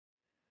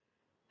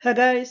Hey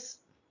guys,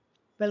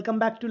 welcome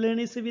back to Learn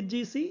Easy with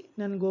GC.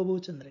 ഞാൻ ഗോപു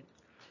ചന്ദ്രൻ.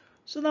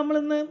 So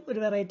നമ്മളിന്ന് ഒരു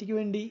വെറൈറ്റിക്ക്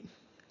വേണ്ടി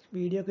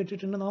വീഡിയോ ഒക്കെ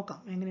ഇട്ടിട്ടുണ്ട്, നോക്കാം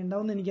എങ്ങനെ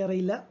ഉണ്ടാവുമെന്ന്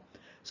എനിക്കറിയില്ല.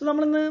 സോ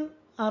നമ്മളിന്ന്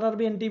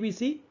RRB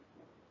NTPC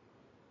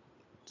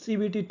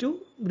CBT2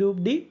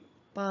 group D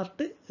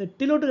part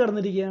 8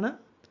 കടന്നിരിക്കുകയാണ്.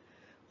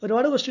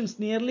 ഒരുപാട് ക്വസ്റ്റ്യൻസ്,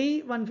 നിയർലി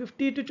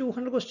 150 to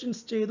 200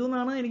 ക്വസ്റ്റ്യൻസ് ചെയ്തു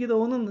എന്നാണ് എനിക്ക്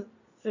തോന്നുന്നത്,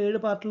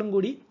 7 പാർട്ടിലും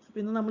കൂടി.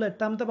 അപ്പോൾ ഇന്ന് നമ്മൾ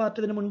 8ാമത്തെ പാർട്ട്,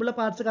 ഇതിന് മുൻപുള്ള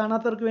പാർട്സ്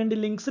കാണാത്തവർക്ക്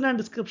വേണ്ടി ലിങ്ക്സ് ഞാൻ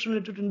ഡിസ്ക്രിപ്ഷനിൽ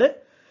ഇട്ടിട്ടുണ്ട്,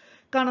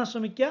 കാണാൻ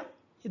ശ്രമിക്കുക.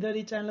 ഇതുവരെ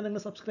ഈ ചാനൽ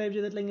നിങ്ങൾ സബ്സ്ക്രൈബ്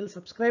ചെയ്തിട്ടില്ലെങ്കിൽ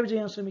സബ്സ്ക്രൈബ്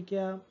ചെയ്യാൻ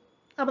ശ്രമിക്കുക.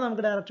 അപ്പോൾ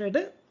നമുക്ക്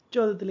ഡയറക്റ്റായിട്ട്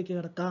ചോദ്യത്തിലേക്ക്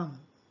കിടക്കാം.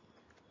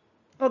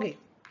 ഓക്കെ,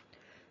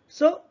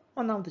 സോ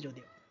ഒന്നാമത്തെ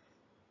ചോദ്യം.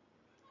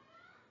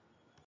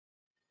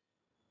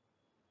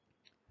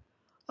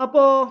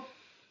 അപ്പോൾ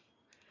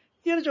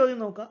ഈ ഒരു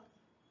ചോദ്യം നോക്കുക.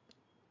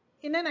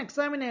 In an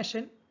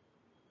examination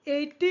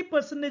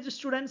 80%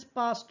 students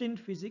passed in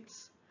physics,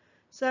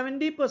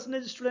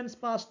 70% students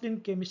passed in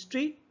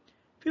chemistry,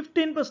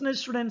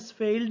 15% students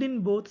failed in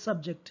both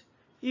subject.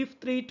 If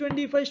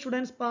 325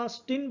 students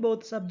passed in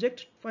both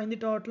subjects, find the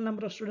total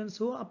number of students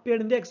who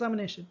appeared in the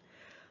examination.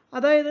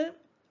 അതായത്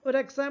ഒരു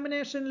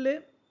എക്സാമിനേഷനിൽ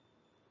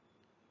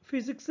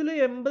ഫിസിക്സിൽ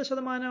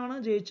 80%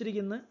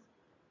 ജയിച്ചിരിക്കുന്നത്,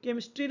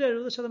 കെമിസ്ട്രിയിൽ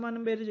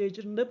 70% പേര്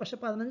ജയിച്ചിട്ടുണ്ട്, പക്ഷെ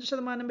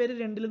 15% പേര്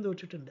രണ്ടിലും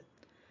തോറ്റിട്ടുണ്ട്.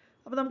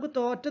 അപ്പോൾ നമുക്ക്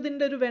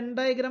തോറ്റതിൻ്റെ ഒരു when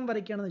diagram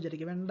വരയ്ക്കുകയാണെന്ന്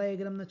വിചാരിക്കുക. വെൻ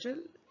ഡയഗ്രാം എന്ന് വെച്ചാൽ,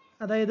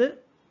 അതായത്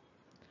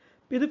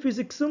ഇത്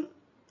ഫിസിക്സും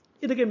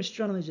ഇത്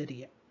കെമിസ്ട്രി ആണെന്ന്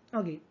വിചാരിക്കുക.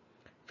 ഓക്കെ,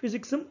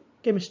 ഫിസിക്സും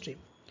കെമിസ്ട്രിയും.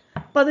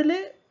 അപ്പം അതിൽ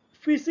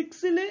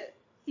ഫിസിക്സിൽ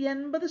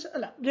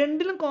 80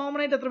 രണ്ടിലും കോമൺ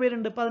ആയിട്ട് എത്ര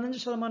പേരുണ്ട്?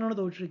 15%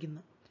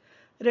 തോറ്റിരിക്കുന്നത്.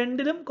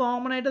 രണ്ടിലും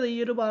കോമൺ ആയിട്ട് ഈ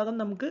ഒരു ഭാഗം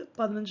നമുക്ക്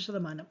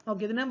 15%.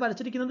 ഓക്കെ, ഇത് ഞാൻ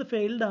വരച്ചിരിക്കുന്നത്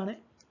ഫെയിൽഡ് ആണ്.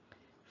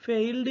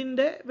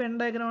 ഫെയിൽഡിൻ്റെ വെൻ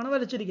ഡയഗ്രാമാണ്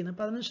വരച്ചിരിക്കുന്നത്.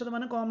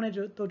 15% കോമൺ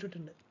ആയിട്ട്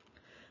തോറ്റിട്ടുണ്ട്.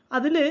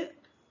 അതിൽ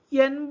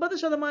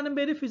 80%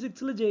 പേര്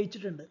ഫിസിക്സിൽ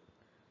ജയിച്ചിട്ടുണ്ട്.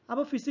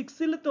 അപ്പോൾ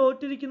ഫിസിക്സിൽ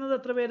തോറ്റിരിക്കുന്നത്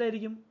എത്ര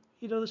പേരായിരിക്കും?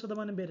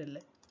 20%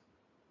 പേരല്ലേ.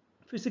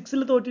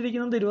 ഫിസിക്സിൽ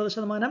തോറ്റിരിക്കുന്നത്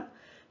 20%,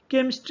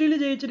 കെമിസ്ട്രിയിൽ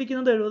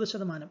ജയിച്ചിരിക്കുന്നത്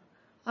 70%.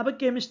 അപ്പോൾ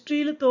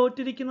കെമിസ്ട്രിയിൽ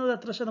തോറ്റിരിക്കുന്നത്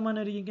എത്ര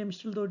ശതമാനമായിരിക്കും?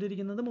 കെമിസ്ട്രിയിൽ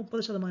തോറ്റിരിക്കുന്നത്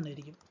 30%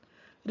 ആയിരിക്കും.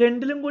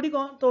 രണ്ടിലും കൂടി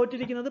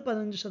തോറ്റിരിക്കുന്നത്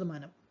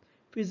 15%.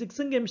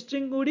 ഫിസിക്സും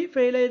കെമിസ്ട്രിയും കൂടി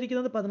ഫെയിൽ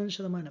ആയിരിക്കുന്നത്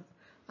 15%.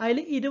 അതിൽ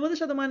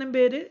 20%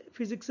 പേര്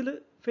ഫിസിക്സിൽ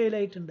ഫെയിൽ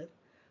ആയിട്ടുണ്ട്.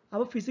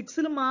 അപ്പോൾ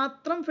ഫിസിക്സിൽ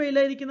മാത്രം ഫെയിൽ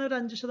ആയിരിക്കുന്ന ഒരു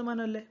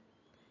 5% അല്ലേ?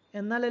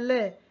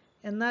 എന്നാലല്ലേ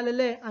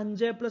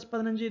 5 +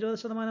 15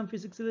 20%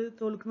 ഫിസിക്സിൽ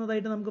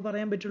തോൽക്കുന്നതായിട്ട് നമുക്ക്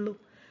പറയാൻ പറ്റുള്ളൂ.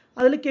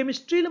 അതിൽ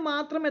കെമിസ്ട്രിയിൽ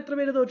മാത്രം എത്ര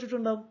പേര്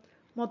തോറ്റിട്ടുണ്ടാവും?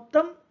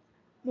 മൊത്തം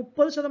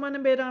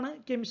 30% പേരാണ്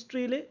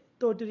കെമിസ്ട്രിയിൽ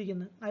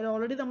തോറ്റിരിക്കുന്നത്. അതിൽ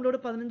ഓൾറെഡി നമ്മളോട്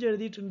 15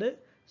 എഴുതിയിട്ടുണ്ട്.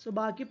 സോ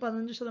ബാക്കി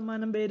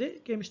 15% പേര്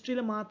കെമിസ്ട്രിയിൽ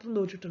മാത്രം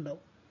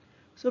തോറ്റിട്ടുണ്ടാവും.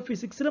 സോ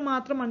ഫിസിക്സിൽ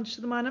മാത്രം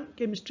 5%,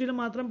 കെമിസ്ട്രിയിൽ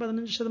മാത്രം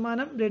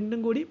 15%, രണ്ടും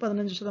കൂടി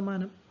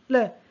 15%,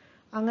 അല്ലേ?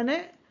 അങ്ങനെ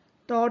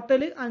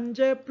ടോട്ടൽ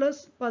 5 +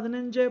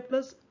 15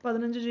 +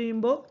 15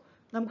 ചെയ്യുമ്പോൾ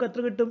നമുക്ക് എത്ര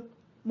കിട്ടും?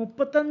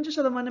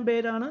 35%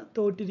 പേരാണ്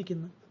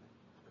തോറ്റിരിക്കുന്നത്.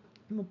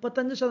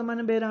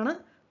 35% പേരാണ്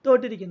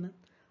തോറ്റിരിക്കുന്നത്.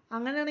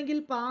 അങ്ങനെയാണെങ്കിൽ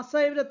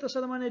പാസ്സായവർ എത്ര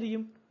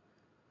ശതമാനമായിരിക്കും?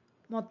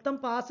 മൊത്തം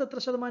പാസ് എത്ര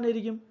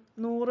ശതമാനമായിരിക്കും?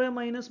 100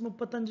 -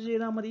 35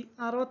 ചെയ്താൽ മതി.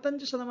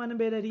 65%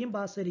 പേരായിരിക്കും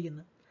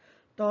പാസ്സായിരിക്കുന്നത്.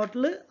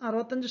 ടോട്ടൽ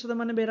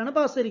 65% പേരാണ്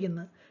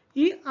പാസ്സായിരിക്കുന്നത്.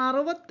 ഈ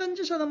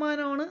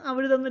 65%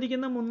 അവർ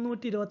തന്നിരിക്കുന്ന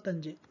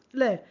 325,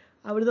 അല്ലേ?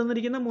 അവർ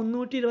തന്നിരിക്കുന്ന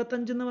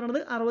 325 എന്ന്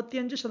പറയുന്നത്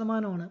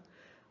 65%.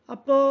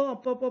 അപ്പോൾ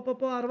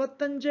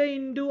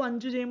 65 ×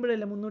 5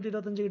 ചെയ്യുമ്പോഴല്ലേ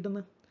 325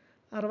 കിട്ടുന്നത്?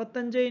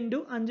 65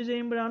 × 5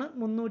 ചെയ്യുമ്പോഴാണ്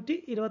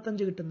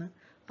 325 കിട്ടുന്നത്.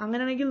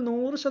 അങ്ങനെയാണെങ്കിൽ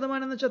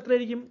 100% എന്ന് വെച്ചാൽ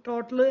എത്രയായിരിക്കും?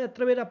 ടോട്ടൽ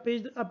എത്ര പേര്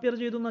അപ്പിയർ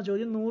ചെയ്തു എന്നാണ്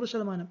ചോദ്യം.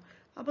 100%.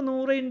 അപ്പോൾ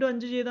 100 ×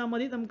 5 ചെയ്താൽ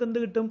മതി. നമുക്ക് എന്ത്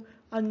കിട്ടും?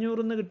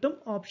 500 എന്ന് കിട്ടും.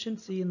 ഓപ്ഷൻ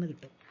സി എന്ന്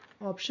കിട്ടും.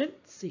 Option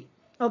C.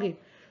 ഓക്കെ,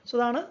 സോ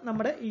അതാണ്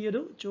നമ്മുടെ ഈ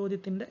ഒരു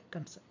ചോദ്യത്തിൻ്റെ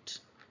കൺസെപ്റ്റ്.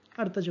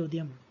 അടുത്ത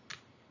ചോദ്യം.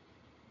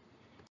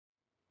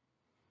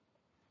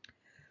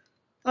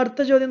 അടുത്ത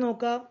ചോദ്യം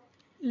നോക്കാം.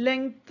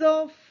 ലെങ്ത്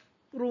ഓഫ്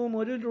റൂം,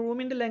 ഒരു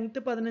റൂമിൻ്റെ ലെങ്ത്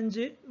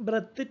 15,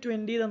 ബ്രെത്ത്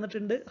 20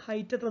 തന്നിട്ടുണ്ട്,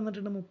 ഹൈറ്റ്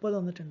തന്നിട്ടുണ്ട് 30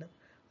 തന്നിട്ടുണ്ട്.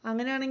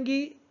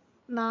 അങ്ങനെയാണെങ്കിൽ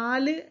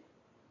 4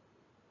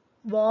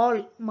 വാൾ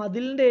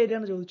മതിലിൻ്റെ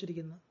ഏരിയയാണ്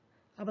ചോദിച്ചിരിക്കുന്നത്.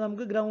 അപ്പോൾ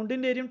നമുക്ക്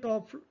ഗ്രൗണ്ടിൻ്റെ ഏരിയയും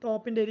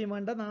ടോപ്പിൻ്റെ ഏരിയയും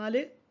വേണ്ട,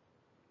 4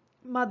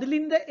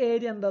 മതിലിൻ്റെ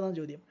ഏരിയ എന്താണെന്നാണ്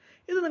ചോദ്യം.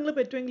 ഇത് നിങ്ങൾ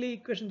പറ്റുമെങ്കിൽ ഈ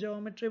ഇക്വേഷൻ,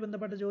 ജോമെട്രി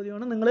ബന്ധപ്പെട്ട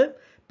ചോദ്യമാണ്. നിങ്ങൾ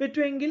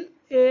പറ്റുമെങ്കിൽ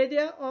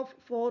ഏരിയ ഓഫ്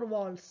 4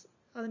 വാൾസ്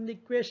അതിൻ്റെ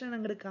ഇക്വേഷൻ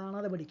അങ്ങോട്ട്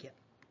കാണാതെ പഠിക്കുക.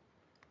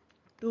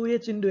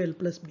 2h × l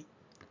 + b,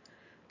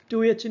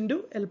 2h ×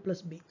 l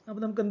 + b.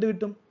 അപ്പോൾ നമുക്ക് എന്ത്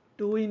കിട്ടും?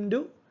 2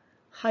 ×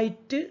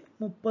 ഹൈറ്റ്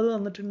 30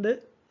 തന്നിട്ടുണ്ട്,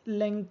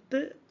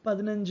 ലെങ്ത്ത്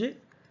 15,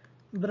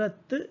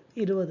 ബ്രെത്ത്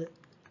 20.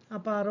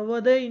 അപ്പോൾ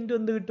 60 ×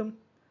 എന്ത് കിട്ടും?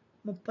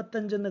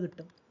 35 എന്ന്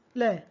കിട്ടും,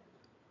 അല്ലേ?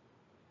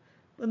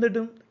 എന്ത്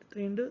കിട്ടും?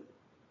 3 ×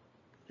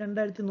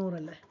 2100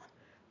 അല്ലേ?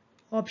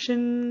 ഓപ്ഷൻ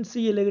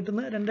സി അല്ലേ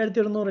കിട്ടുന്നത്?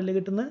 2100 അല്ലേ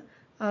കിട്ടുന്നത്?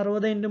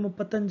 60 ×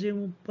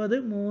 35,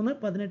 30, 3,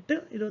 18,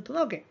 21.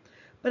 ഓക്കെ,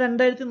 അപ്പോൾ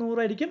 2100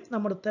 ആയിരിക്കും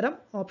നമ്മുടെ ഉത്തരം.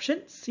 ഓപ്ഷൻ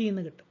സി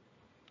എന്ന് കിട്ടും.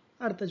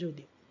 അടുത്ത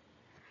ചോദ്യം.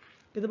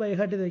 ഇത്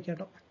ബൈഹാർട്ട് ചെയ്ത് വയ്ക്കാം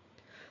കേട്ടോ.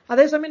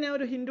 അതേസമയം ഞാൻ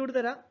ഒരു ഹിൻഡ് കൂടി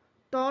തരാം.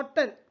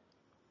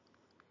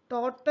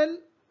 ടോട്ടൽ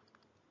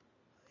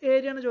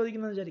ഏരിയ ആണ്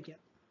ചോദിക്കുന്നത് വിചാരിക്കുക.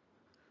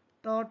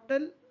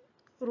 ടോട്ടൽ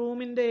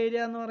റൂമിൻ്റെ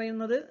ഏരിയ എന്ന്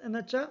പറയുന്നത് എന്ന്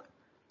വെച്ചാൽ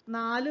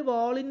 4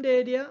 വാളിൻ്റെ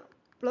area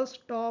plus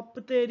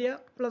ടോപ്പത്തെ area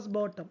plus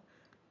bottom,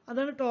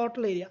 അതാണ്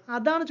ടോട്ടൽ ഏരിയ.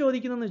 അതാണ്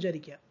ചോദിക്കുന്നതെന്ന്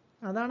വിചാരിക്കുക.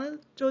 അതാണ്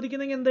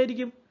ചോദിക്കുന്നതെങ്കിൽ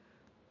എന്തായിരിക്കും?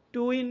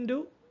 2 into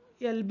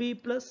LB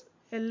plus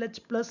LH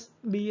plus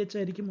BH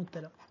ആയിരിക്കും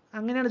ഉത്തരം.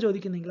 അങ്ങനെയാണ്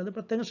ചോദിക്കുന്നതെങ്കിൽ അത്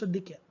പ്രത്യേകം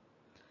ശ്രദ്ധിക്കുക.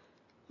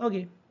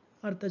 ഓക്കെ,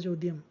 അടുത്ത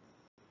ചോദ്യം.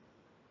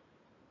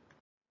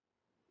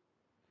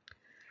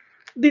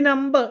 The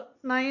number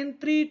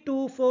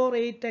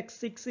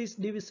 93248x6 is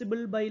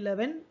divisible by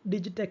 11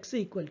 digit x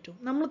equal to.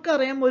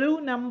 നമ്മൾക്കറിയാം ഒരു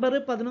നമ്പർ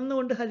 11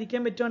 കൊണ്ട്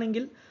ഹരിക്കാൻ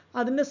പറ്റുവാണെങ്കിൽ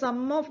അതിൻ്റെ സം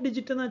ഓഫ്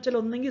ഡിജിറ്റ് എന്ന് വെച്ചാൽ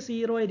ഒന്നെങ്കിൽ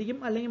 0 ആയിരിക്കും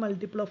അല്ലെങ്കിൽ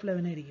മൾട്ടിപ്പിൾ ഓഫ്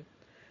 11 ആയിരിക്കും.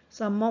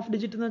 സം ഓഫ്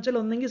ഡിജിറ്റ് എന്ന് വെച്ചാൽ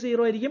ഒന്നെങ്കിൽ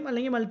 0 ആയിരിക്കും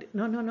അല്ലെങ്കിൽ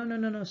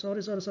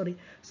സോറി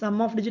സം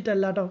ഓഫ് ഡിജിറ്റ്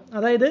അല്ല കേട്ടോ.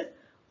 അതായത്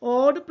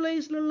ഓഡ്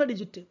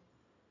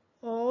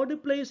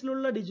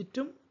പ്ലേസിലുള്ള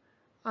ഡിജിറ്റും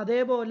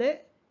അതേപോലെ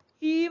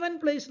even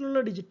പ്ലേസിലുള്ള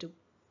ഡിജിറ്റും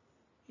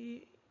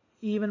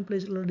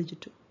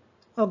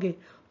okay,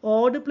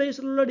 odd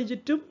പ്ലേസിലുള്ള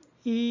ഡിജിറ്റും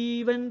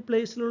even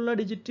പ്ലേസിലുള്ള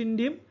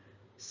ഡിജിറ്റിൻ്റെയും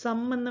some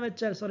എന്ന്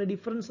വെച്ചാൽ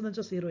ഡിഫറൻസ് എന്ന്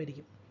വെച്ചാൽ 0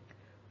 ആയിരിക്കും.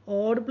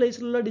 ഓഡ്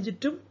പ്ലേസിലുള്ള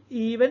ഡിജിറ്റും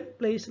ഈവൻ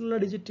പ്ലേസിലുള്ള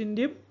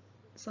ഡിജിറ്റിൻ്റെയും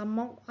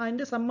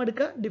അതിൻ്റെ സം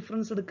എടുക്കുക,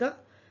 ഡിഫറൻസ് എടുക്കുക.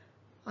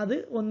 അത്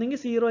ഒന്നെങ്കിൽ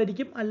 0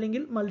 ആയിരിക്കും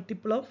അല്ലെങ്കിൽ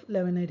മൾട്ടിപ്പിൾ ഓഫ്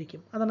 11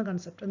 ആയിരിക്കും. അതാണ്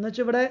കൺസെപ്റ്റ്. എന്ന്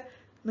വെച്ചാൽ ഇവിടെ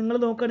നിങ്ങൾ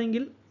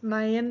നോക്കുകയാണെങ്കിൽ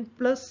 9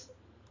 plus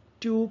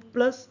 2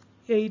 plus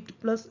 8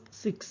 plus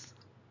 6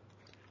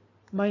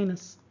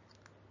 minus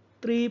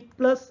 3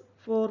 plus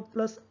 4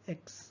 plus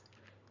X.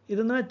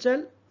 ഇതെന്ന് വെച്ചാൽ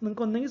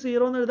നിങ്ങൾക്ക് ഒന്നെങ്കിൽ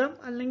 0 എന്ന് എഴുതാം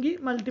അല്ലെങ്കിൽ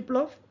മൾട്ടിപ്പിൾ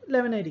ഓഫ്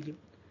 11 ആയിരിക്കും.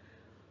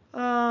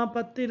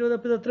 10 20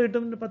 അപ്പോൾ ഇത് എത്ര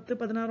കിട്ടും? 10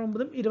 16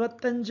 9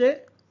 25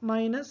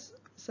 minus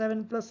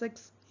 7 plus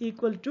X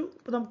equal to,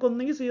 ഇപ്പോൾ നമുക്ക്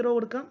ഒന്നെങ്കിൽ 0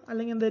 കൊടുക്കാം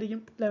അല്ലെങ്കിൽ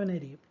എന്തായിരിക്കും? 11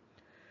 ആയിരിക്കും.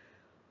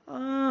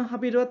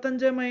 അപ്പോൾ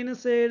 25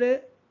 minus 7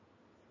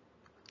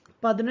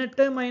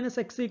 18 minus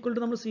X equal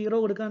to നമ്മൾ 0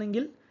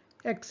 കൊടുക്കുകയാണെങ്കിൽ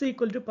എക്സ്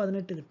ഈക്വൽ ടു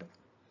 18 കിട്ടും.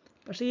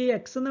 പക്ഷേ ഈ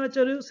എക്സ് എന്ന്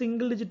വെച്ചാൽ ഒരു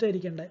സിംഗിൾ ഡിജിറ്റ്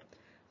ആയിരിക്കണ്ടേ.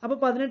 അപ്പോൾ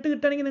 18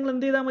 കിട്ടുകയാണെങ്കിൽ നിങ്ങൾ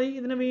എന്ത് ചെയ്താൽ മതി?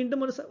 ഇതിനെ വീണ്ടും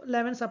ഒരു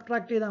 11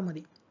 സബ്ട്രാക്ട് ചെയ്താൽ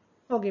മതി.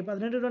 ഓക്കെ,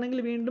 18 കിട്ടുകയാണെങ്കിൽ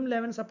വീണ്ടും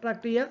 11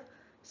 സബ്ട്രാക്ട് ചെയ്യുക,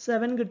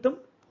 7 കിട്ടും.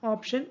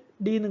 ഓപ്ഷൻ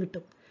ഡി എന്ന്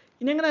കിട്ടും.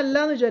 ഇനി അങ്ങനെ അല്ല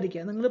എന്ന്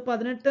വിചാരിക്കുക. നിങ്ങൾ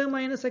 18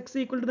 മൈനസ് എക്സ്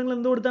ഈക്വൽ ടു നിങ്ങൾ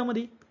എന്ത് കൊടുത്താൽ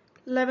മതി?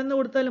 11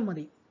 കൊടുത്താലും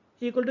മതി.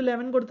 ഈക്വൽ ടു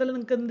 11 കൊടുത്താലും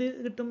നിങ്ങൾക്ക് എന്ത്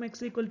കിട്ടും?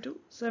 എക്സ് ഈക്വൽ ടു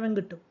 7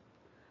 കിട്ടും.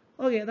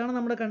 ഓക്കെ, അതാണ്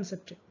നമ്മുടെ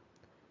കൺസെപ്റ്റ്.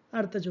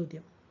 അടുത്ത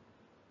ചോദ്യം.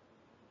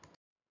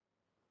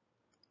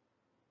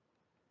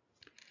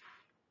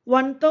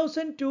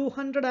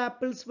 1200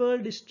 apples were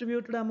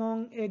distributed among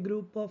a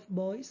group of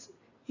boys.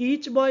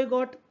 Each boy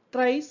got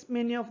thrice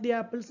many of the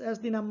apples as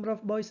the number of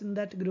boys in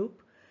that group.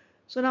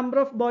 So number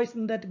of boys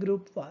in that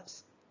group was.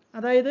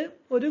 അതായത്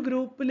ഒരു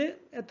ഗ്രൂപ്പിൽ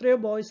എത്രയോ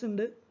boys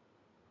ഉണ്ട്.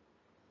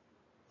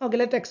 Okay,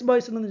 let X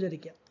boys ഉണ്ടെന്ന്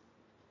വിചാരിക്കുക.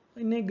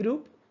 In A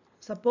group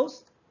suppose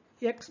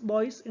X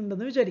boys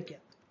ഉണ്ടെന്ന് വിചാരിക്കുക.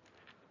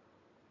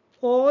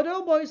 ഓരോ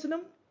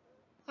ബോയ്സിനും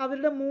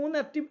അവരുടെ 3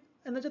 ഇരട്ടി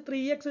എന്ന് വെച്ചാൽ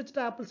 3x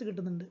വെച്ചിട്ട് ആപ്പിൾസ്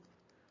കിട്ടുന്നുണ്ട്.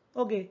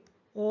 ഓക്കെ,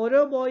 ഓരോ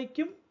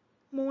ബോയ്ക്കും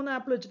 3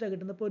 ആപ്പിൾ വെച്ചിട്ടാണ്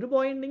കിട്ടുന്നത്. അപ്പോൾ ഒരു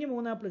ബോയ് ഉണ്ടെങ്കിൽ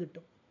 3 ആപ്പിൾ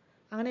കിട്ടും.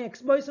 അങ്ങനെ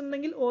എക്സ് ബോയ്സ്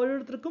ഉണ്ടെങ്കിൽ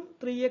ഓരോരുത്തർക്കും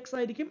 3x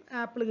ആയിരിക്കും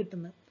ആപ്പിൾ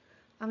കിട്ടുന്നത്.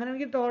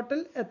 അങ്ങനെയാണെങ്കിൽ ടോട്ടൽ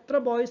എത്ര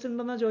ബോയ്സ്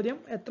ഉണ്ടെന്ന ചോദ്യം.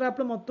 എത്ര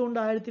ആപ്പിൾ മൊത്തം ഉണ്ട്?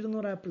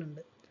 1200 ആപ്പിൾ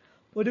ഉണ്ട്.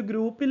 ഒരു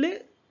ഗ്രൂപ്പിൽ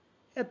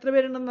എത്ര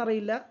പേരുണ്ടെന്ന്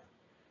അറിയില്ല.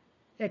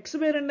 എക്സ്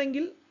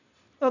പേരുണ്ടെങ്കിൽ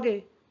ഓക്കെ,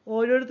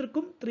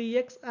 ഓരോരുത്തർക്കും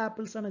 3x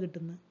ആപ്പിൾസ്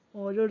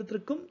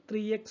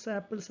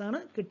ആണ്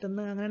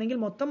കിട്ടുന്നത്. അങ്ങനെയാണെങ്കിൽ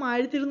മൊത്തം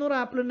 1200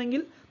 ആപ്പിൾ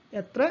ഉണ്ടെങ്കിൽ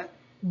എത്ര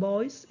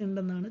ബോയ്സ്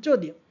ഉണ്ടെന്നാണ്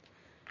ചോദ്യം.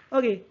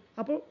 ഓക്കെ,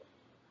 അപ്പോൾ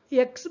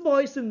എക്സ്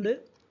ബോയ്സ് ഉണ്ട്,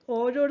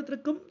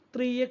 ഓരോരുത്തർക്കും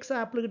 3x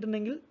apple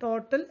കിട്ടുന്നെങ്കിൽ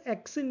total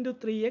X into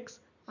 3x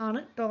ആണ്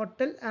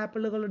ടോട്ടൽ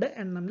ആപ്പിളുകളുടെ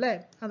എണ്ണം അല്ലേ.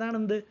 അതാണ്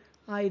എന്ത്?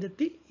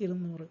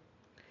 1200.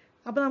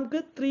 അപ്പോൾ നമുക്ക്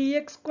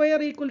 3x സ്ക്വയർ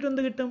ഈക്വൽ ടു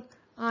എന്ത് കിട്ടും?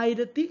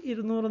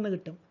 1200 എന്ന്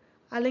കിട്ടും.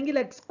 അല്ലെങ്കിൽ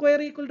എക്സ് സ്ക്വയർ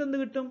ഈക്വൽ ടു എന്ത്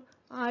കിട്ടും?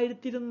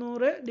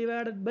 1200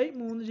 ഡിവൈഡഡ് ബൈ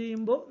 3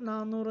 ചെയ്യുമ്പോൾ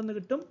 400 എന്ന്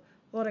കിട്ടും.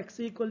 Or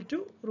X equal to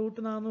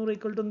 √400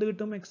 equal to എന്ത്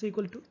കിട്ടും? എക്സ്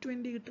ഈക്വൽ ടു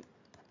 20 കിട്ടും.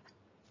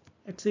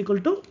 X equal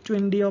to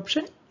 20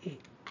 option A.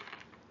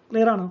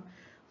 Clear ആണോ?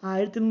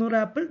 1200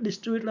 apple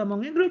distributed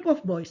among A group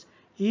of boys.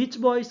 Each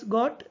boys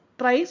got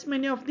thrice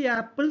many of the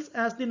apples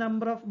as the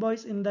number of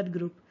boys in that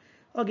group.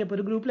 Okay, ഇപ്പോൾ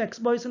ഒരു ഗ്രൂപ്പിൽ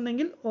X boys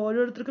ഉണ്ടെങ്കിൽ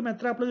ഓരോരുത്തർക്കും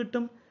എത്ര apple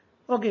കിട്ടും?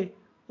 Okay,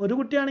 ഒരു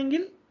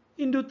കുട്ടിയാണെങ്കിൽ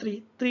into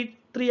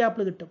 3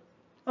 apple കിട്ടും.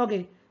 ഓക്കെ,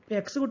 ഇപ്പോൾ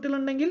എക്സ്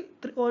കുട്ടികളുണ്ടെങ്കിൽ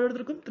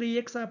ഓരോരുത്തർക്കും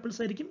 3x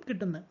ആപ്പിൾസ് ആയിരിക്കും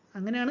കിട്ടുന്നത്.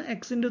 അങ്ങനെയാണ്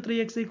X into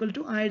 3x equal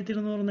to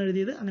 1200 എന്ന്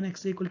എഴുതിയത്. അങ്ങനെ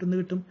എക്സ് ഈക്വൽ ടു എന്ത്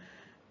കിട്ടും?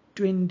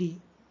 20.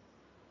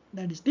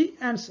 That is the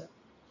answer.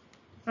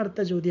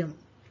 അടുത്ത ചോദ്യം.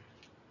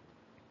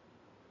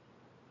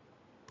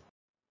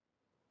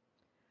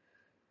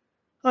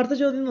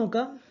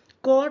 നോക്കാം.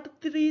 cot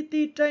 3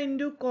 തീറ്റ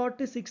ഇൻറ്റു cot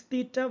 6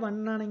 തീറ്റ 1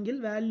 ആണെങ്കിൽ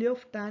വാല്യൂ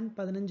ഓഫ് tan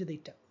 15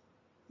 തീറ്റ.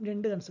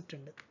 രണ്ട് കൺസെപ്റ്റ്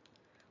ഉണ്ട്.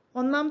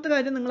 ഒന്നാമത്തെ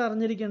കാര്യം നിങ്ങൾ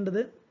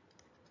അറിഞ്ഞിരിക്കേണ്ടത്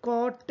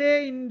cot A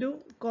into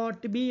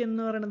cot B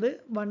എന്ന് പറയുന്നത്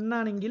 1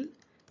 ആണെങ്കിൽ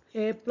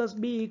A plus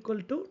B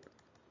equal to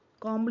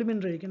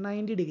complimentary ആയിരിക്കും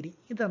 90 ഡിഗ്രി.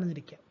 ഇത്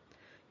അറിഞ്ഞിരിക്കുക.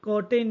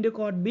 cot A into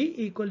cot B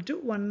equal to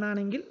 1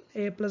 ആണെങ്കിൽ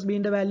A പ്ലസ്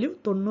ബിൻ്റെ വാല്യൂ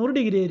 90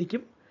 ഡിഗ്രി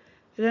ആയിരിക്കും.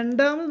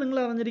 രണ്ടാമത് നിങ്ങൾ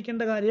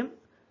അറിഞ്ഞിരിക്കേണ്ട കാര്യം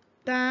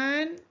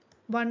tan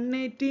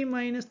 180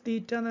 മൈനസ്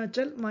തീറ്റ എന്ന്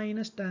വെച്ചാൽ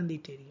മൈനസ് ടാൻ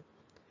തീറ്റ ആയിരിക്കും.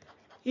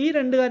 ഈ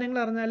രണ്ട് കാര്യങ്ങൾ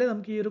അറിഞ്ഞാലേ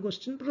നമുക്ക് ഈ ഒരു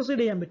ക്വസ്റ്റ്യൻ പ്രൊസീഡ്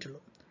ചെയ്യാൻ പറ്റുള്ളൂ.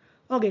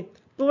 ഓക്കെ,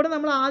 ഇപ്പോൾ ഇവിടെ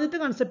നമ്മൾ ആദ്യത്തെ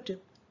കൺസെപ്റ്റ്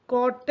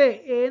കോട്ടെ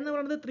എ എന്ന്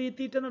പറയുന്നത് 3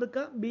 തീറ്റ എന്ന്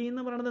എടുക്കുക, ബി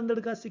എന്ന് പറയുന്നത്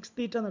എന്തെടുക്കുക 6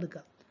 തീറ്റ എന്ന്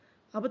എടുക്കുക.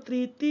 അപ്പോൾ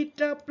 3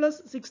 തീറ്റ പ്ലസ്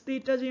 6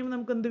 തീറ്റ ചെയ്യുമ്പോൾ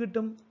നമുക്ക് എന്ത്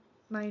കിട്ടും?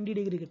 90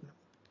 ഡിഗ്രി കിട്ടണം.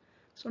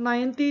 So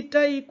 9 theta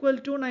equal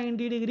to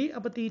 90 degree.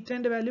 അപ്പോൾ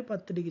തീറ്റേൻ്റെ വാല്യൂ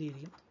 10 ഡിഗ്രി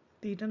ആയിരിക്കും.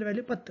 തീറ്റേൻ്റെ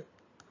വാല്യൂ 10.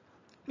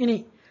 ഇനി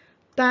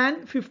ടാൻ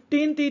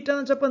 15 തീറ്റ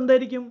എന്ന് വെച്ചപ്പോൾ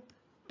എന്തായിരിക്കും?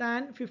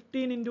 ടാൻ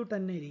 15 ഇൻറ്റു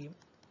 10 ആയിരിക്കും.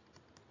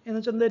 എന്ന്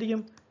വെച്ചാൽ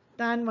എന്തായിരിക്കും?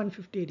 ടാൻ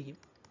 150 ആയിരിക്കും.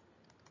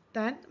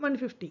 ടാൻ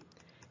 150.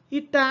 ഈ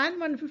ടാൻ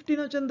 150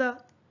 എന്ന് വെച്ചാൽ എന്താ?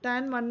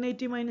 ടാൻ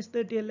 180 മൈനസ്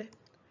 30 അല്ലേ?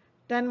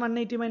 Tan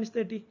 180 minus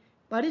 30.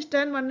 What is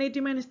tan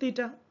 180 minus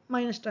theta?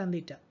 Minus tan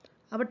theta.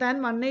 അപ്പോൾ ടാൻ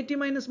 180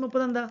 മൈനസ്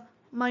 30 എന്താ?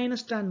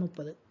 Minus tan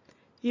 30.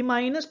 ഈ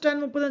മൈനസ് ടാൻ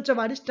 30 എന്ന് വെച്ചാൽ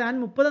വാട്ട് ഈസ് ടാൻ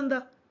 30 എന്താ?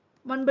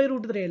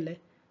 1/√3 അല്ലേ?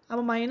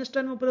 അപ്പോൾ മൈനസ്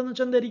ടാൻ 30 എന്ന്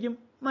വെച്ചാൽ എന്തായിരിക്കും?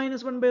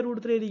 മൈനസ്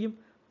 1/√3 ആയിരിക്കും.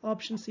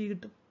 ഓപ്ഷൻ സി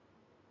കിട്ടും.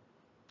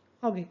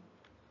 ഓക്കെ,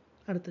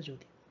 അടുത്ത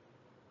ചോദ്യം.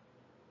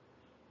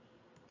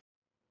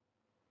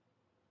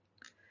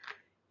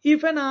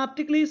 If an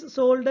article is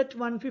sold at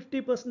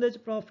 150%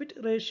 profit,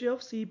 ratio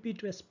of CP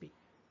to SP,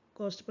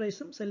 cost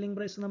പ്രൈസും സെല്ലിംഗ്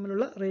പ്രൈസും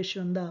തമ്മിലുള്ള റേഷ്യോ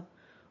എന്താ?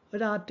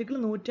 ഒരു ആർട്ടിക്കിൾ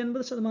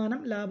 150%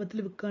 ലാഭത്തിൽ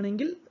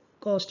വിൽക്കുകയാണെങ്കിൽ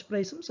കോസ്റ്റ്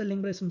പ്രൈസും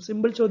സെല്ലിംഗ് പ്രൈസും.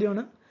 സിമ്പിൾ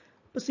ചോദ്യമാണ്.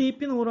 ഇപ്പോൾ CP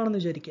 100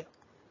 ആണെന്ന് വിചാരിക്കുക.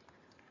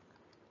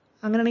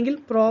 അങ്ങനെയാണെങ്കിൽ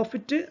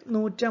പ്രോഫിറ്റ്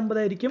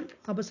 150 ആയിരിക്കും.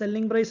 അപ്പോൾ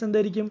സെല്ലിംഗ് പ്രൈസ്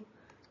എന്തായിരിക്കും?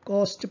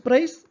 കോസ്റ്റ്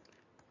പ്രൈസ്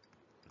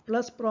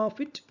പ്ലസ്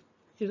പ്രോഫിറ്റ്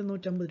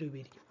 250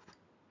 രൂപയായിരിക്കും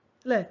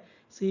അല്ലേ?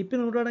 CP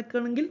 100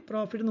 അടക്കുകയാണെങ്കിൽ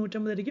പ്രോഫിറ്റ്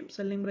 150 ആയിരിക്കും,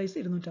 സെല്ലിംഗ് പ്രൈസ്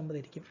 250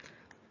 ആയിരിക്കും.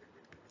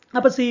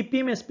 അപ്പോൾ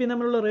CPയും SP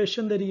തമ്മിലുള്ള റേഷ്യോ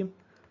എന്തായിരിക്കും?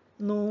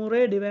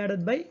 100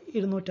 ഡിവൈഡഡ് ബൈ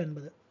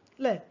 250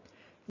 അല്ലേ?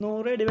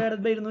 100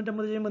 ഡിവൈഡഡ് ബൈ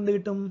 250 ചെയ്യുമ്പോൾ എന്ത്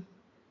കിട്ടും?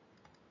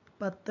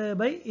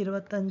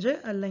 10/25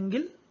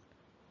 അല്ലെങ്കിൽ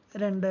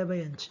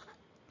 2/5.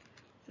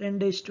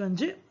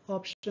 2:5.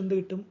 ഓപ്ഷൻ എന്ത്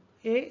കിട്ടും?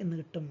 എ എന്ന്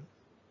കിട്ടും.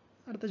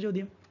 അടുത്ത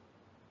ചോദ്യം.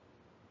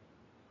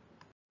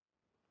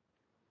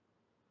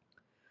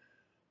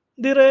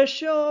 The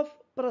ratio of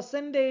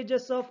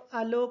percentages of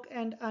Alok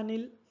and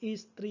Anil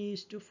is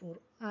 3:4.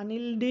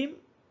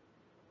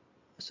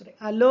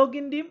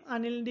 അലോകിൻ്റെയും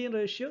അനിലിൻ്റെയും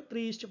ratio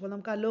 3:4.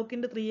 നമുക്ക്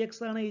അലോക്കിൻ്റെ 3x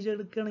ആണ് ഏജ്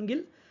എടുക്കുകയാണെങ്കിൽ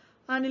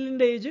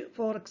അനിലിൻ്റെ ഏജ്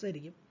 4x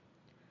ആയിരിക്കും.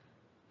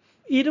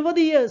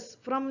 20 years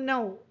ഫ്രം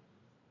നൗ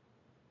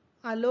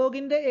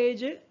അലോകിൻ്റെ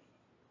ഏജ്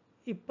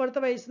ഇപ്പോഴത്തെ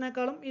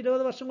വയസ്സിനേക്കാളും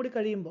 20 വർഷം കൂടി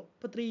കഴിയുമ്പോൾ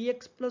ഇപ്പോൾ 3x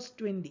 +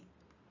 20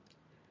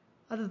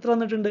 അത് എത്ര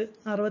തന്നിട്ടുണ്ട്?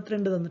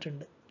 62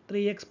 തന്നിട്ടുണ്ട്.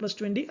 3x +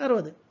 20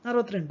 60,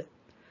 62.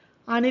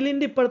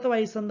 അനിലിൻ്റെ ഇപ്പോഴത്തെ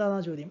വയസ്സ്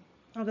എന്താണെന്നാണ് ചോദ്യം.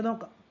 നമുക്ക്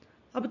നോക്കാം.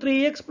 അപ്പോൾ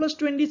 3x +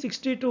 20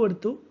 62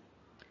 എടുത്തു.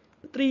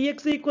 3x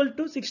 =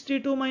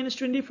 62 -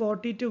 20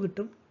 42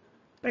 കിട്ടും.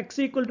 x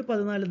 =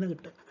 14 എന്ന്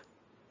കിട്ടും.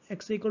 x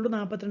 =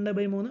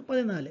 42/3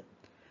 14.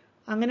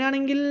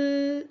 അങ്ങനെയാണെങ്കിൽ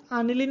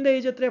അനിലിൻ്റെ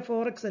ഏജ് എത്രയാണ്?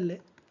 4x അല്ലേ?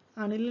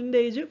 അനിലിൻ്റെ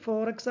ഏജ്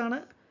 4x ആണ്.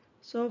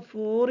 സോ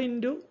 4 ×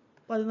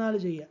 14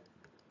 ചെയ്യുക.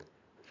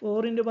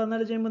 4 ×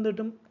 14 ചെയ്യുമ്പോൾ എന്ത്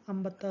കിട്ടും?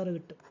 56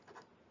 കിട്ടും.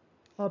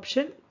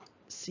 Option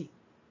C.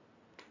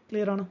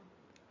 ക്ലിയർ ആണോ?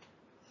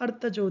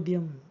 അടുത്ത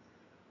ചോദ്യം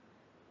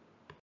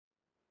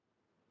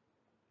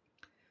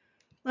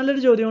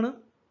നല്ലൊരു ചോദ്യമാണ്.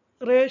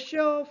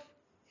 Ratio of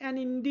an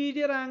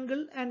interior angle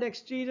and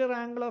exterior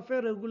angle of A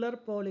regular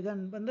polygon.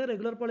 എന്താ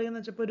റെഗുലർ പോളിഗൺ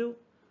എന്ന് വെച്ചപ്പോൾ ഒരു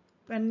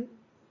പെൻ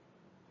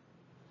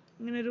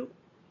ഇങ്ങനൊരു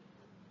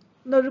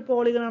എന്താ ഒരു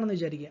പോളിഗൺ ആണെന്ന്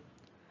വിചാരിക്കുക.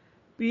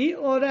 ഈ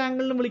ഓരോ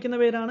ആംഗിളിനും വിളിക്കുന്ന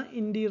പേരാണ്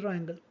ഇന്റീരിയർ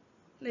ആംഗിൾ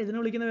അല്ലെ? ഇതിനെ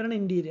വിളിക്കുന്ന പേരാണ്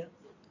ഇന്റീരിയർ.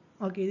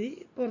 ഓക്കെ, ഇത്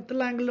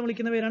പുറത്തുള്ള ആംഗിളിനെ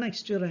വിളിക്കുന്ന പേരാണ്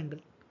എക്സ്റ്റീരിയർ ആംഗിൾ.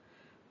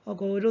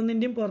 ഓക്കെ,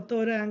 ഓരോന്നിൻ്റെയും പുറത്ത്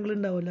ഓരോ ആംഗിൾ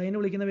ഉണ്ടാവുമല്ലോ, അതിനെ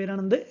വിളിക്കുന്ന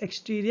പേരാണ് എന്ത്?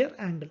 Exterior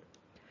angle.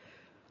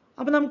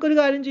 അപ്പോൾ നമുക്കൊരു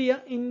കാര്യം ചെയ്യാം.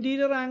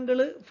 ഇന്റീരിയർ ആംഗിൾ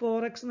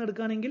 4x എന്ന്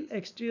എടുക്കുകയാണെങ്കിൽ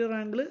എക്സ്റ്റീരിയർ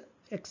ആംഗിൾ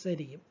x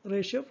ആയിരിക്കും.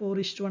 റേഷ്യോ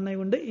 4:1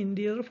 ആയതുകൊണ്ട്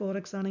ഇന്റീരിയർ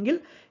 4x ആണെങ്കിൽ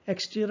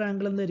എക്സ്റ്റീരിയർ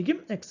ആംഗിൾ എന്തായിരിക്കും?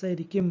 x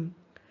ആയിരിക്കും.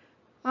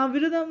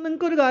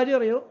 നിങ്ങൾക്കൊരു കാര്യം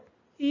അറിയോ?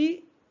 ഈ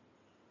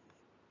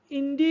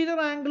ഇന്റീരിയർ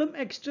ആംഗിളും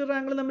എക്സ്റ്റീരിയർ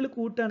ആംഗിളും തമ്മിൽ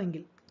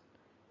കൂട്ടുകയാണെങ്കിൽ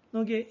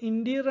നോക്കിയേ,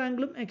 ഇന്റീരിയർ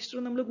ആംഗിളും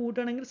എക്സ്റ്റീരിയർ തമ്മിൽ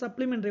കൂട്ടുകയാണെങ്കിൽ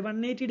സപ്ലിമെൻ്ററി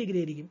 180 ഡിഗ്രി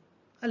ആയിരിക്കും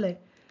അല്ലേ?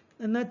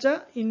 എന്നുവെച്ചാൽ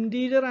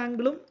ഇന്റീരിയർ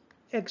ആംഗിളും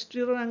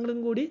എക്സ്റ്റീരിയർ ആംഗിളും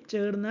കൂടി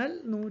ചേർന്നാൽ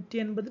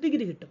 180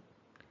 ഡിഗ്രി കിട്ടും.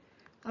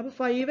 അപ്പോൾ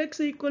 5x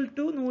 =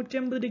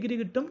 180 ഡിഗ്രി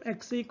കിട്ടും. x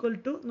 =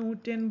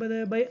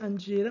 180/5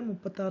 ചെയ്ത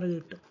 36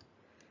 കിട്ടും.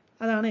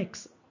 അതാണ് x.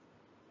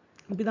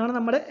 അപ്പോൾ ഇതാണ്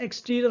നമ്മുടെ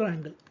എക്സ്റ്റീരിയർ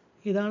ആംഗിൾ.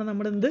 ഇതാണ്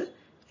നമ്മുടെ എന്ത്?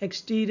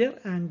 Exterior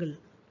angle.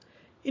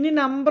 ഇനി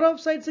നമ്പർ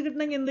ഓഫ് സൈഡ്സ്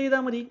കിട്ടണമെങ്കിൽ എന്ത്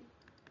ചെയ്താൽ മതി?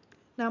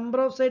 നമ്പർ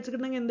ഓഫ് സൈഡ്സ്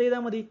കിട്ടണമെങ്കിൽ എന്ത്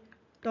ചെയ്താൽ മതി?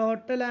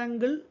 ടോട്ടൽ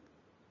ആംഗിൾ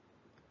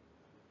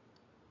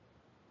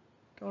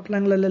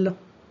അല്ലല്ലോ.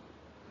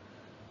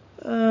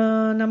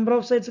 നമ്പർ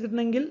ഓഫ് സൈഡ്സ്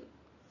കിട്ടണമെങ്കിൽ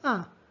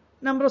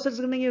നമ്പർ ഓഫ് സൈഡ്സ്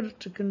കിട്ടണമെങ്കിൽ ഒരു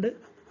ട്രിക്ക് ഉണ്ട്.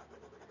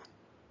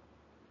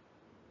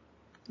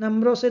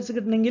 നമ്പർ ഓഫ് സൈഡ്സ്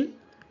കിട്ടണമെങ്കിൽ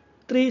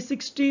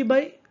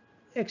 360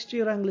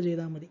 എക്സ്റ്റീരിയർ ആംഗിൾ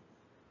ചെയ്താൽ മതി.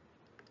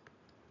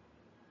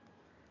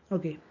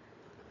 ഓക്കെ,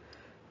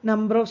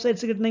 നമ്പർ ഓഫ്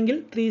സൈഡ്സ് കിട്ടണമെങ്കിൽ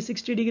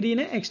 360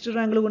 ഡിഗ്രീനെ എക്സ്റ്റീരിയർ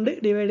ആംഗിൾ കൊണ്ട്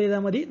ഡിവൈഡ്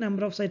ചെയ്താൽ മതി.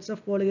 Number of sides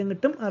of polygon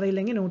കിട്ടും.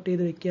 അറിയില്ലെങ്കിൽ നോട്ട്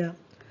ചെയ്ത് വെക്കുക.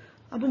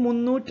 അപ്പോൾ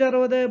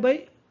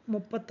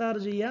 360/36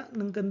 ചെയ്യുക.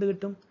 നിങ്ങൾക്ക് എന്ത്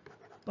കിട്ടും?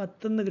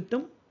 10 എന്ന്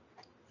കിട്ടും.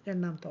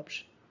 രണ്ടാമത്തെ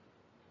ഓപ്ഷൻ.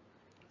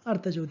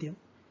 അടുത്ത ചോദ്യം.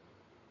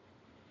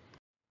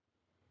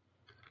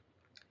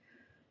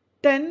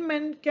 10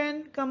 men can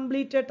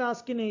complete a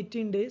task in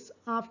 18 days.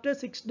 After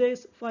 6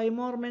 days, 5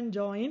 more men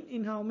join.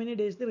 In how many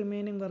days the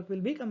remaining work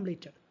will be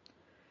completed?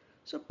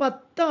 So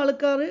 10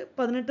 ആൾക്കാർ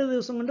 18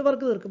 ദിവസം കൊണ്ട്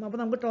വർക്ക് തീർക്കും. അപ്പോൾ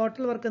നമുക്ക്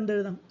ടോട്ടൽ വർക്ക് എന്ത്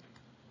എഴുതാം?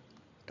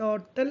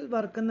 ടോട്ടൽ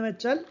വർക്ക് എന്ന്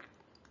വെച്ചാൽ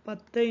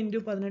 10 ×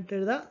 18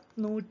 എഴുതാം.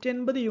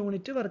 180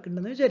 യൂണിറ്റ് വർക്ക്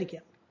ഉണ്ടെന്ന്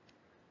വിചാരിക്കാം.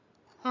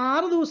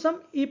 6 ദിവസം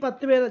ഈ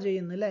 10 പേരാണ്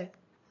ചെയ്യുന്നത് അല്ലേ?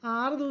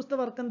 6 ദിവസത്തെ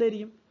വർക്ക്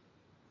എന്തായിരിക്കും?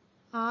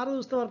 6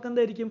 ദിവസത്തെ വർക്ക്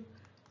എന്തായിരിക്കും?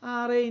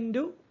 6 ×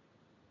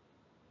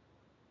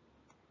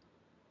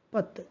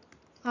 10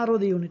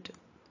 60 യൂണിറ്റ്.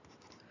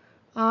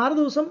 6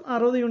 ദിവസം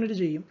 60 യൂണിറ്റ്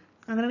ചെയ്യും.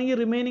 അങ്ങനെയാണെങ്കിൽ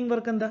റിമൈനിങ്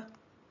വർക്ക് എന്താ?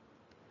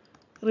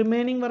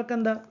 റിമൈനിങ് വർക്ക്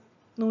എന്താ?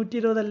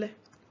 120 അല്ലേ?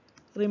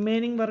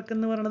 റിമൈനിങ് വർക്ക്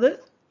എന്ന് പറയുന്നത്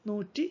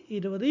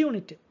 120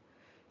 യൂണിറ്റ്.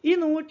 ഈ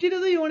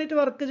 120 യൂണിറ്റ്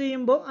വർക്ക്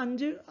ചെയ്യുമ്പോൾ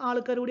 5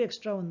 ആൾക്കാർ കൂടി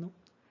എക്സ്ട്രാ വന്നു.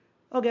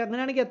 ഓക്കെ,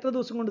 അങ്ങനെയാണെങ്കിൽ എത്ര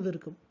ദിവസം കൊണ്ട്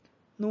തീർക്കും?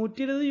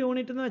 120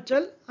 യൂണിറ്റ് എന്ന്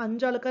വെച്ചാൽ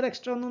 5 ആൾക്കാർ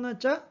എക്സ്ട്രാ വന്നു എന്ന്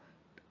വെച്ചാൽ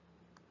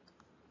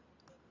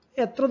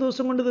എത്ര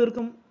ദിവസം കൊണ്ട്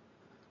തീർക്കും?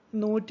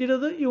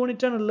 120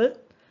 യൂണിറ്റ് ആണുള്ളത്.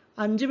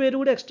 5 പേര്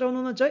കൂടി എക്സ്ട്രാ വന്നു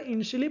എന്ന് വെച്ചാൽ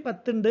ഇനിഷ്യലി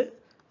 10 ഉണ്ട്,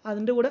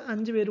 അതിൻ്റെ കൂടെ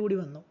 5 പേര് കൂടി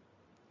വന്നു.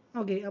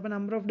 ഓക്കെ, അപ്പോൾ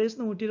നമ്പർ ഓഫ് ഡേയ്സ്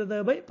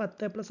 120/10 +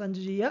 5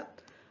 ചെയ്യുക.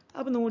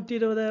 അപ്പോൾ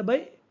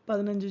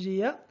 120/15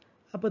 ചെയ്യുക.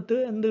 അപ്പോൾ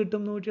എന്ത്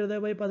കിട്ടും?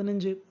 120/15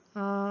 6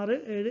 7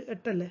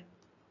 8 അല്ലേ?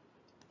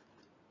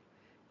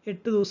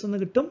 8 ദിവസം എന്ന്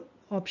കിട്ടും.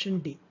 Option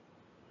D.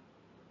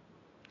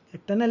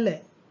 8 അല്ലേ?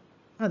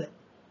 അതെ,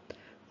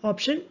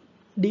 ഓപ്ഷൻ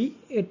ഡി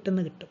 8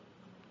 എന്ന് കിട്ടും.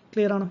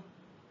 ക്ലിയർ ആണോ?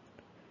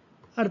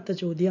 അടുത്ത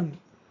ചോദ്യം.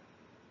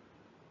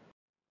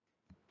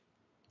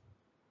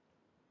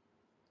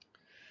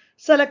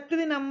 Select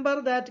the number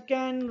that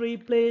can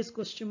replace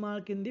question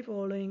mark in the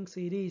following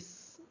series.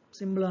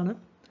 Simple ആണ്,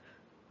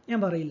 ഞാൻ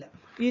പറയില്ല.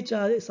 ഈ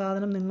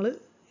സാധനം നിങ്ങൾ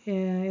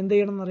എന്ത്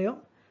ചെയ്യണം എന്നറിയോ?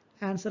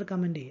 ആൻസർ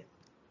കമൻറ്റ് ചെയ്യുക.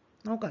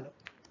 നോക്കാമല്ലോ,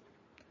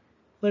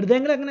 വെറുതെ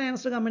എങ്കിലും അങ്ങനെ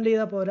ആൻസർ കമൻറ്റ്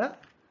ചെയ്താൽ പോരാ.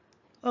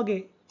 ഓക്കെ,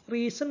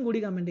 റീസൺ കൂടി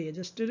കമൻറ്റ് ചെയ്യുക.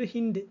 ജസ്റ്റ് ഒരു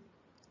ഹിൻറ്റ്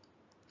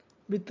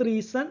വിത്ത്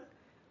റീസൺ.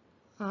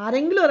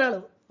 ആരെങ്കിലും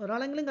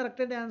ഒരാളെങ്കിലും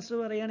കറക്റ്റായിട്ട് ആൻസർ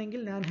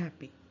പറയുകയാണെങ്കിൽ ഞാൻ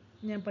ഹാപ്പി.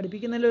 ഞാൻ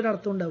പഠിപ്പിക്കുന്നതിൽ ഒരു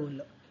അർത്ഥം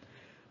ഉണ്ടാവുമല്ലോ.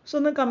 സോ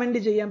ഒന്ന് കമൻറ്റ്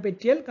ചെയ്യാൻ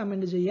പറ്റിയാൽ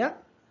കമൻറ്റ് ചെയ്യുക.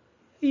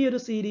 ഈ ഒരു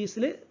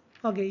സീരീസിൽ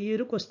ഓക്കെ, ഈ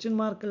ഒരു ക്വസ്റ്റ്യൻ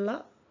മാർക്കുള്ള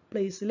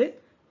പ്ലേസിൽ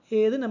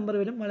ഏത് നമ്പർ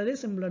വരും? വളരെ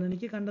സിമ്പിളാണ്.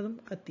 എനിക്ക് കണ്ടതും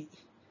കത്തി.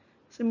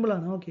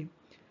 സിമ്പിളാണ്. ഓക്കെ,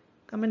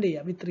 കമൻറ്റ്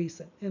ചെയ്യുക വിത്ത്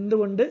റീസൺ.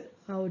 എന്തുകൊണ്ട്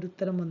ആ ഒരു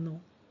ഉത്തരം വന്നു?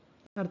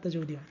 അടുത്ത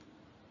ചോദ്യം.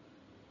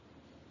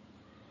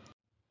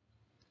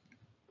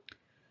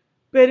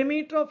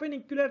 Perimeter of N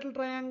equilateral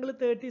triangle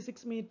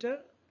 36 metre,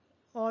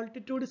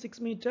 altitude 6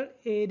 metre,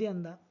 area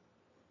എന്താ?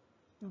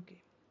 ഓക്കെ,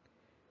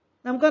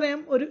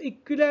 നമുക്കറിയാം ഒരു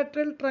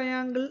ഇക്വിലാറ്ററൽ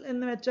ട്രയാങ്കിൾ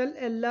എന്ന് വെച്ചാൽ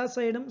എല്ലാ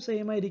സൈഡും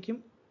സെയിം ആയിരിക്കും.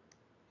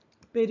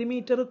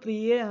 പെരിമീറ്റർ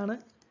 3a ആണ്,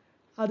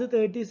 അത്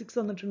 36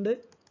 തന്നിട്ടുണ്ട്.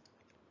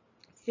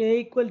 a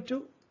 =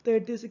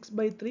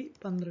 36/3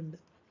 12.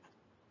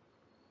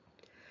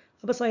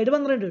 അപ്പോൾ സൈഡ്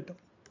 12 കിട്ടും.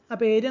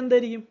 അപ്പോൾ ഏരിയ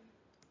എന്തായിരിക്കും?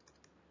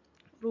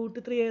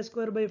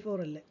 √3a²/4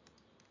 അല്ലേ?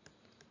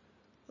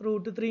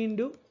 √3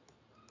 ×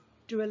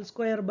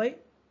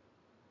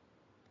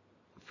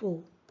 12²/4.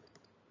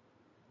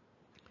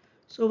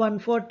 So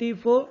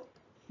 144/4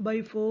 ×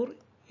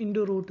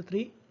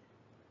 √3,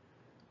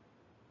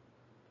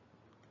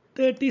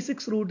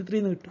 36 √3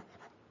 എന്ന് കിട്ടും.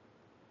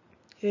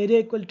 ഏരിയ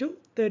 =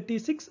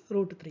 36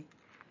 √3.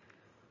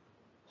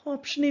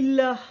 ഓപ്ഷൻ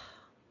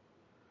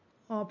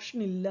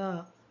ഇല്ല.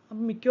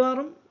 അപ്പം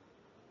മിക്കവാറും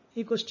ഈ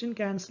ക്വസ്റ്റ്യൻ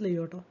ക്യാൻസൽ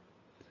ചെയ്യും കേട്ടോ.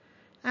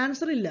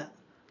 ആൻസർ ഇല്ല.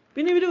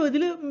 പിന്നെ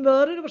ഇതിൽ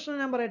വേറൊരു പ്രശ്നം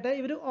ഞാൻ പറയട്ടെ.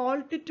 ഇവർ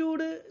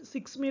ഓൾട്ടിറ്റ്യൂഡ്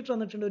 6 മീറ്റർ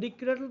വന്നിട്ടുണ്ട്. ഒരു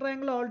ഇക്വിലാറ്ററൽ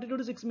ട്രയാങ്കിൾ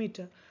ഓൾട്ടിറ്റ്യൂഡ് 6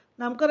 മീറ്റർ.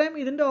 നമുക്കറിയാം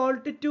ഇതിൻ്റെ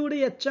ഓൾട്ടിറ്റ്യൂഡ്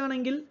h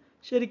ആണെങ്കിൽ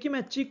ശരിക്കും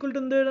h =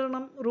 എന്ത്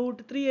എഴുതണം?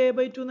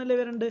 √3a/2 എന്നല്ലേ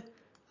വരുന്നുണ്ട്.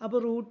 അപ്പോൾ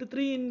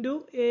 √3 ×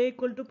 a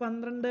 =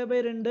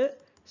 12/2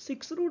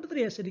 6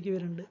 √3 ശരിക്കും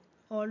വരുന്നുണ്ട്.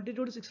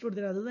 ഓൾട്ടിറ്റ്യൂഡ് 6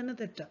 √3, അത് തന്നെ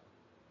തെറ്റാണ്.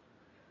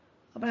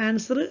 അപ്പോൾ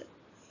ആൻസർ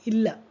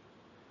ഇല്ല.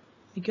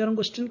 മിക്കവാറും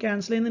ക്വസ്റ്റ്യൻ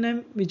ക്യാൻസൽ ചെയ്യുന്ന ഞാൻ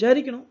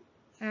വിചാരിക്കണം.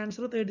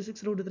 ആൻസർ 36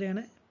 √3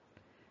 ആണ്.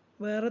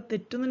 വേറെ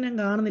തെറ്റൊന്നും ഞാൻ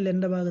കാണുന്നില്ല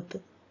എൻ്റെ ഭാഗത്ത്.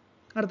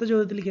 അടുത്ത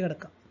ചോദ്യത്തിലേക്ക്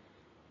കിടക്കാം.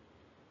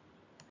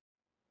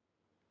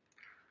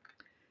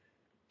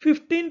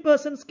 15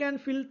 persons can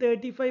fill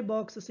 35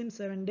 boxes in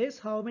 7 days.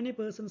 How many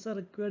persons are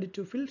required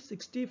to fill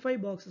 65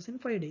 boxes in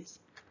 5 days?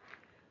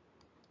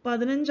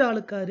 15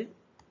 ആൾക്കാർ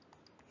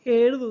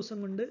 7 ദിവസം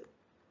കൊണ്ട്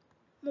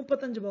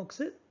 35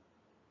 ബോക്സ്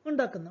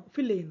ഉണ്ടാക്കുന്നു,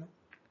 ഫില്ല് ചെയ്യുന്നു.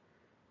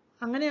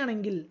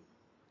 അങ്ങനെയാണെങ്കിൽ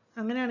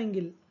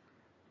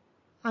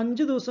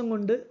 5 ദിവസം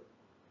കൊണ്ട്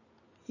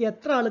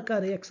എത്ര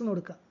ആൾക്കാർ, എക്സ് എന്ന്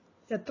കൊടുക്കുക,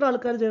 എത്ര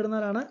ആൾക്കാർ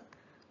ചേർന്നാലാണ്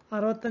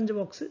 65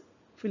 ബോക്സ്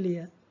ഫില്ല്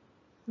ചെയ്യുക?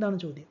 ഇതാണ്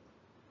ചോദ്യം.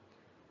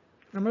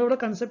 നമ്മളിവിടെ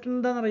കൺസെപ്റ്റ്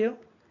എന്താണെന്നറിയോ?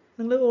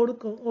 നിങ്ങൾ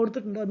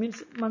ഓർത്തിട്ടുണ്ടോ?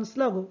 മീൻസ്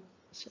മനസ്സിലാകും.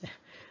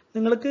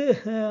 നിങ്ങൾക്ക്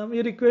ഈ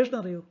ഒരു ഇക്വേഷൻ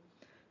അറിയോ?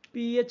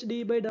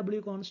 PhD/W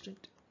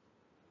കോൺസ്റ്റൻറ്റ്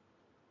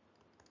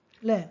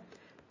അല്ലേ?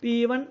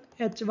 P1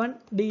 H1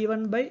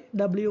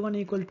 D1/W1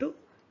 =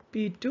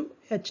 P2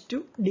 H2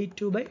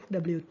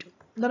 D2/W2.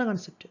 എന്താണ്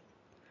കൺസെപ്റ്റ്?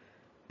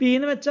 P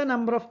എന്ന് വെച്ചാൽ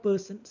നമ്പർ ഓഫ്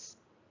പേഴ്സൺസ്,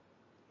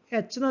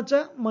 H എന്ന്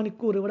വെച്ചാൽ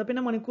മണിക്കൂർ. ഇവിടെ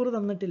പിന്നെ മണിക്കൂർ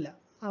തന്നിട്ടില്ല,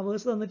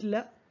 അവേഴ്സ് തന്നിട്ടില്ല,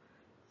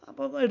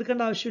 അപ്പോൾ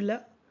എടുക്കേണ്ട ആവശ്യമില്ല.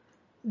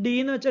 D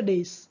എന്ന് വെച്ചാൽ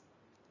ഡേയ്സ്,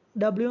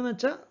 W എന്ന്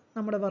വെച്ചാൽ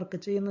നമ്മുടെ വർക്ക്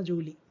ചെയ്യുന്ന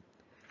ജോലി.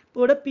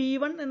 ഇവിടെ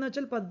P1 എന്ന്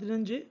വെച്ചാൽ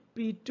 15,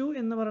 P2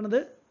 എന്ന്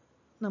പറയുന്നത്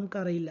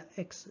നമുക്കറിയില്ല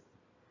x.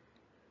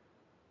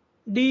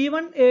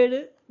 D1 7,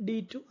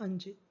 D2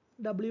 5,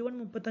 W1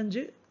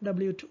 35,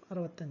 W2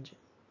 65.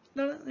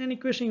 ഇതാണ് ഞാൻ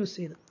ഇക്വേഷൻ യൂസ്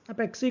ചെയ്തത്.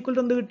 അപ്പോൾ x ഈക്വൽ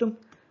ടു എന്ത് കിട്ടും?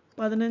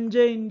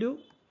 15 ഇൻറ്റു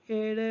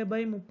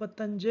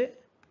 7/35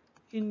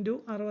 ഇൻറ്റു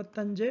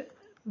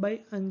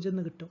 65/5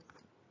 എന്ന് കിട്ടും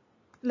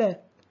അല്ലേ?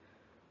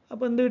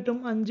 അപ്പോൾ എന്ത് കിട്ടും?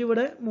 5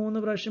 ഇവിടെ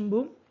 3 പ്രാവശ്യം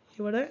പോവും,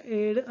 ഇവിടെ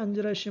 7 5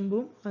 പ്രാവശ്യം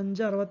പോവും,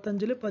 5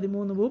 65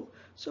 13 പോവും.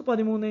 സോ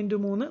 13 ഇൻറ്റു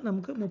 3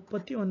 നമുക്ക്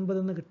 39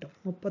 എന്ന് കിട്ടും.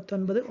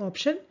 39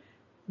 ഓപ്ഷൻ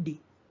ഡി.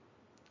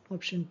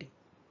 Option T.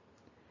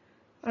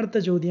 അടുത്ത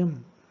ചോദ്യം.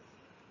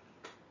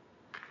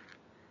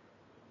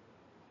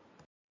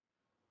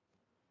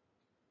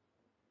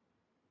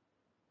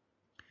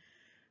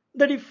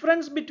 The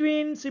difference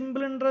between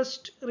simple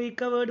interest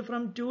recovered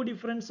from two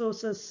different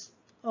sources.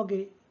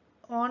 Okay.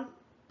 On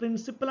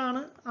principal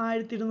ആണ്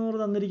 1200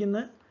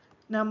 തന്നിരിക്കുന്നത്.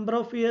 Number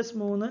of years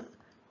 3.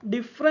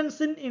 Difference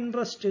in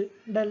interest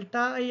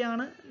delta I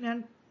ആണ് ഞാൻ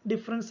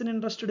difference in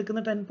interest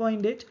എടുക്കുന്ന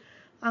 10.8.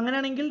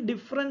 അങ്ങനെയാണെങ്കിൽ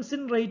difference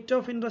in rate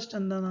of interest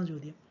എന്താണെന്നാണ്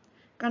ചോദ്യം.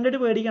 കണ്ടിട്ട്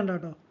പേടിക്കണ്ട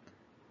കേട്ടോ.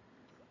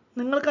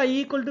 നിങ്ങൾക്ക് I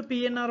equal to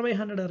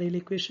PNR/100 അറിയില്ല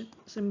ഇക്വേഷൻ.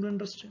 സിമ്പിൾ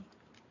ഇൻട്രസ്റ്റ്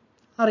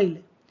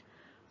അറിയില്ലേ?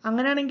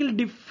 അങ്ങനെയാണെങ്കിൽ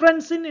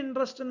ഡിഫറൻസ് ഇൻ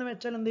ഇൻട്രസ്റ്റ് എന്ന്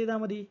വെച്ചാൽ എന്ത് ചെയ്താൽ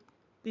മതി?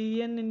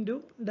 PN ഇൻറ്റു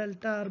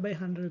ഡെൽറ്റ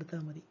R/100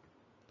 എടുത്താൽ മതി.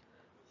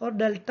 Or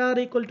delta R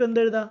equal to എന്ത്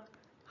എഴുതാം?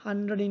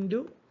 100 into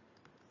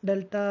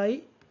delta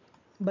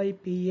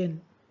I/PN.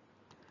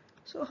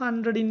 So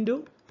 100 into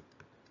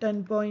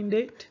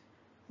 10.8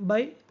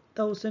 by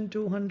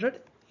 1200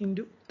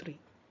 into 3.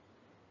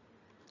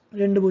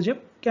 2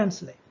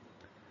 cancel ആയി.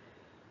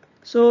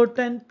 So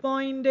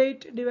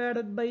 10.8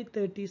 divided by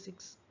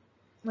 36.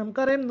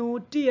 നമുക്കറിയാം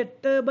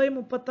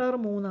 108/36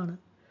 3ആണ്.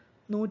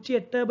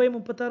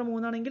 108/36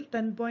 3ആണെങ്കിൽ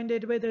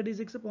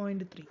 10.8/36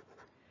 0.3.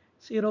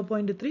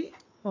 0.3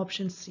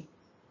 ഓപ്ഷൻ സി.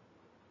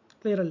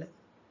 ക്ലിയർ അല്ലേ?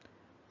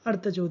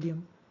 അടുത്ത ചോദ്യം.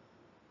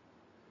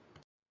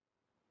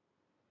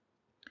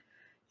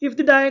 If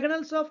the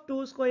diagonals of two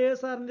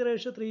squares are in the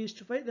ratio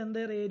 3:5, then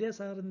their areas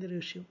are in the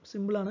ratio.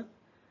 Simple ആണ്.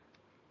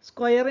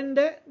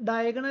 സ്ക്വയറിന്റെ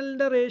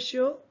ഡയഗണലിന്റെ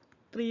ratio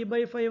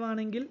 3/5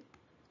 ആണെങ്കിൽ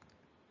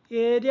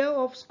area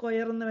of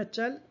square എന്ന്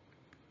വെച്ചാൽ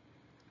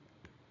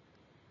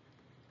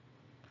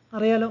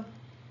അറിയാലോ,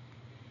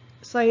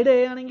 സൈഡ് എ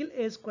ആണെങ്കിൽ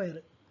എ സ്ക്വയർ,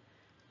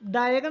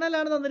 ഡയഗണൽ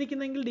ആണ്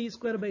തന്നിരിക്കുന്നതെങ്കിൽ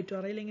d²/2.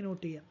 അറിയില്ലെങ്കിൽ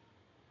നോട്ട് ചെയ്യാം.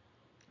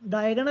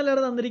 ഡയഗണൽ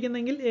ആണ്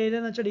തന്നിരിക്കുന്നതെങ്കിൽ ഏരിയ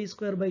എന്ന് വെച്ചാൽ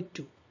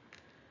d²/2.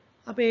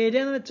 അപ്പോൾ ഏരിയ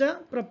എന്ന് വെച്ചാൽ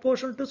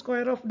proportional to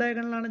square of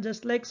diagonal ആണ്.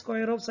 Just like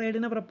square of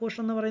സൈഡിന്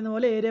proportion എന്ന് പറയുന്ന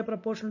പോലെ area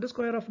proportional to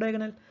square of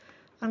diagonal.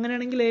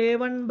 അങ്ങനെയാണെങ്കിൽ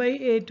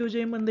A1/A2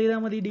 ചെയ്യുമ്പോൾ എന്ത് ചെയ്താൽ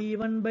മതി?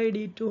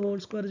 D1/D2 ഹോൾ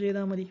സ്ക്വയർ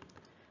ചെയ്താൽ മതി.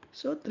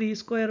 സോ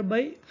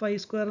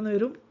 3²/5² എന്ന്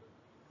വരും.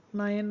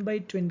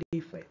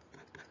 9/25.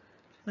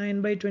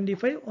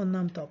 9/25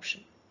 ഒന്നാമത്തെ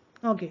ഓപ്ഷൻ.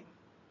 ഓക്കെ.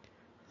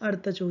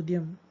 അടുത്ത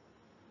ചോദ്യം.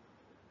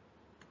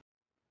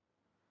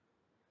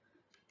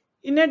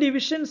 In a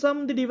division sum,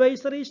 the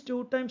divisor is 2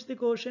 times the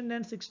quotient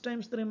and 6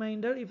 times the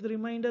remainder. If the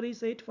remainder is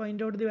 8, find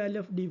out the value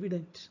of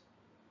dividend.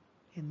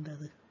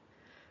 എന്തത്?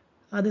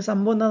 അത്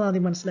സംഭവം എന്താണെന്ന്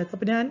ആദ്യം മനസ്സിലാക്കുക.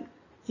 അപ്പോൾ ഞാൻ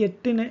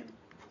 8നെ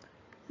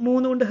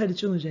 3 കൊണ്ട്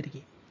ഹരിച്ചു എന്ന്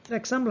വിചാരിക്കുക. ഒരു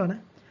എക്സാമ്പിളാണ്.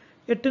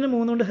 8നെ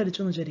 3 കൊണ്ട് ഹരിച്ചു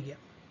എന്ന് വിചാരിക്കുക.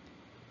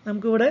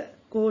 നമുക്കിവിടെ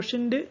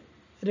കോഷ്യൻ്റ്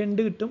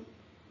 2 കിട്ടും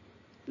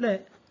അല്ലേ?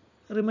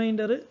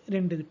 റിമൈൻഡർ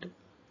 2 കിട്ടും.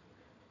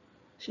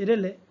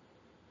 ശരിയല്ലേ?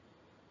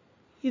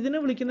 ഇതിനെ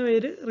വിളിക്കുന്ന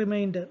പേര്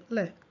റിമൈൻഡർ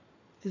അല്ലേ?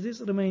 This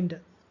is reminder.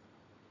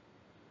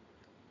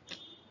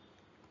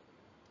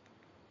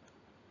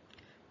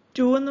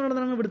 2 എന്ന്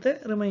പറയുന്നതാണ് ഇവിടുത്തെ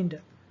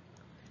റിമൈൻഡർ.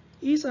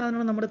 ഈ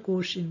സാധനമാണ് നമ്മുടെ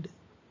കോഷ്യൻ്റ്.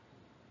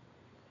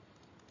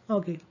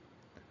 ഓക്കെ.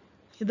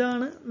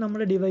 ഇതാണ്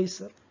നമ്മുടെ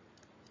ഡിവൈസർ.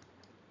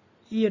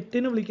 ഈ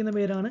 8നെ വിളിക്കുന്ന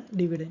പേരാണ്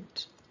ഡിവിഡൻറ്റ്.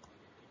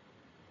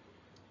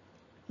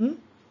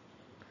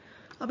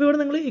 അപ്പോൾ ഇവിടെ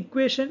നിങ്ങൾ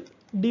ഇക്വേഷൻ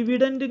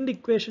ഡിവിഡൻറ്റിൻ്റെ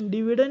ഇക്വേഷൻ,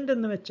 ഡിവിഡൻറ്റ്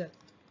എന്ന് വെച്ചാൽ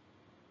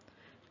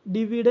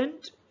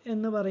ഡിവിഡൻറ്റ്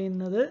എന്ന്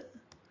പറയുന്നത്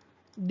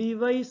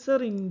ഡിവൈസർ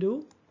ഇൻറ്റു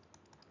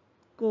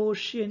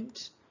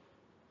കോഷ്യൻറ്റ്.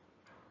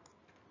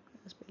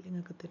 സ്പെല്ലിംഗ്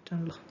ഒക്കെ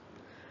തെറ്റാണല്ലോ.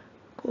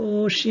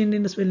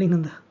 കോഷ്യൻറ്റിൻ്റെ സ്പെല്ലിംഗ്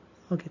എന്താ?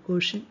 Okay,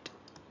 quotient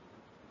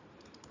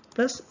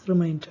plus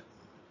reminder.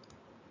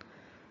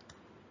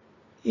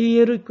 ഈ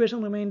ഒരു ഇക്വേഷൻ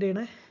റിമൈൻഡ്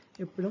ചെയ്യണേ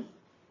എപ്പോഴും.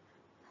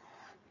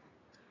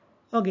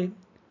 Okay.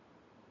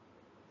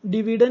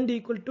 Dividend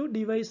equal to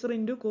divisor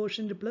into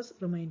quotient plus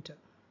reminder.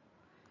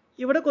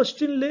 ഇവിടെ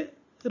ക്വസ്റ്റ്യനിൽ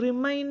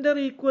റിമൈൻഡർ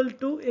ഈക്വൽ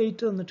ടു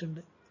 8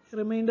 തന്നിട്ടുണ്ട്.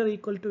 Reminder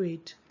equal to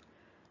 8.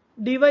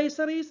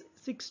 Divisor is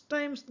 6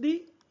 times the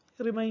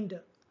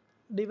reminder.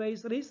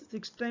 Divisor is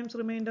 6 times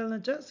reminder എന്ന്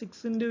വെച്ചാൽ 6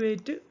 ×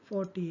 8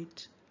 48.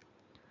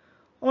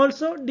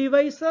 ഓൾസോ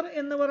ഡിവൈസർ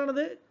എന്ന്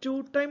പറയുന്നത് 2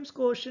 ടൈംസ്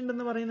കോഷ്യൻ്റ്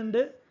എന്ന്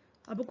പറയുന്നുണ്ട്.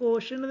 അപ്പോൾ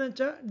കോഷ്യൻ്റ് എന്ന്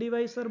വെച്ചാൽ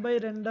ഡിവൈസർ ബൈ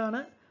 2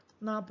 ആണ്.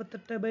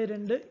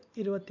 48/2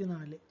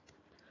 24.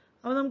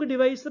 അപ്പോൾ നമുക്ക്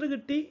ഡിവൈസർ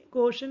കിട്ടി,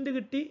 കോഷ്യൻ്റ്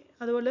കിട്ടി,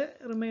 അതുപോലെ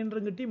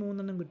റിമൈൻഡറും കിട്ടി,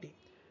 3 കിട്ടി.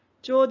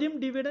 ചോദ്യം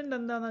ഡിവിഡൻറ്റ്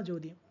എന്താണെന്നാണ്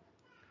ചോദ്യം.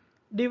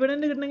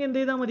 ഡിവിഡൻറ്റ് കിട്ടണമെങ്കിൽ എന്ത്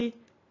ചെയ്താൽ മതി?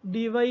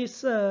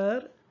 Divisor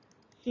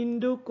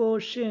into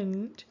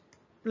quotient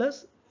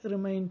plus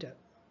reminder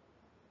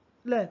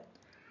അല്ലേ?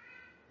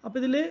 അപ്പോൾ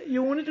ഇതിൽ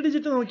യൂണിറ്റ്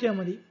ഡിജിറ്റ് നോക്കിയാൽ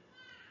മതി.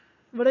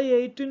 ഇവിടെ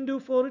 8 into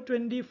 4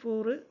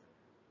 24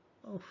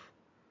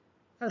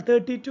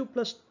 32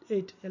 plus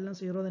 8 എല്ലാം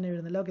 0 തന്നെ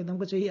വരുന്നില്ല. ഓക്കെ,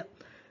 നമുക്ക് ചെയ്യാം.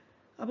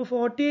 അപ്പോൾ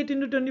 48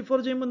 into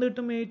 24 ചെയ്യുമ്പോൾ എന്ത്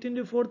കിട്ടും? 8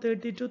 into 4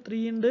 32,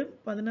 3 ഉണ്ട്,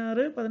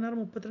 16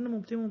 16 32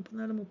 33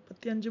 34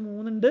 35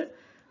 3 ഉണ്ട്,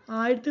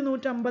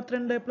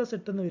 1152 പ്ലസ്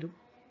 8 എന്ന് വരും.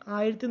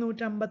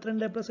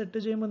 1152 പ്ലസ് 8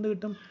 ചെയ്യുമ്പോൾ എന്ത്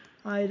കിട്ടും?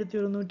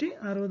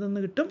 1160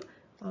 എന്ന് കിട്ടും.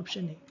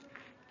 Option A.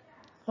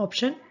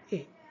 Option A.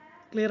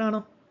 Clear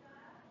ആണോ?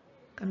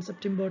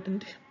 Concept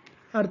important.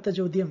 അടുത്ത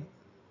ചോദ്യം.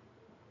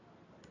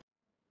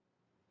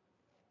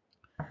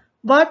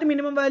 What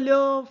minimum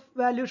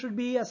value should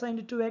be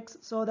assigned to x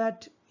so that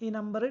ഈ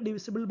നമ്പർ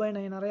divisible by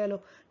 9? അറിയാലോ,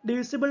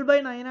 divisible by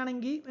 9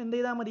 ആണെങ്കിൽ എന്ത്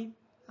ചെയ്താൽ മതി?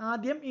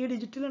 ആദ്യം ഈ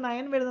ഡിജിറ്റിൽ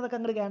 9 വരുന്നതൊക്കെ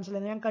അങ്ങോട്ട് ക്യാൻസൽ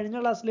ചെയ്യാം. ഞാൻ കഴിഞ്ഞ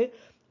ക്ലാസ്സിൽ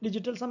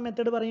ഡിജിറ്റൽ സം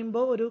മെത്തേഡ്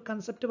പറയുമ്പോൾ ഒരു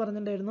കൺസെപ്റ്റ്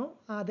പറഞ്ഞിട്ടുണ്ടായിരുന്നു.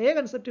 അതേ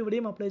കൺസെപ്റ്റ്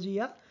ഇവിടെയും അപ്ലൈ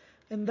ചെയ്യുക.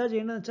 എന്താ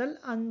ചെയ്യേണ്ടതെന്ന് വെച്ചാൽ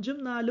 5ഉം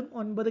 4ഉം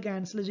 9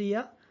 ക്യാൻസൽ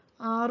ചെയ്യുക,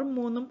 6ഉം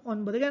 3ഉം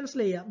 9 ക്യാൻസൽ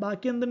ചെയ്യുക.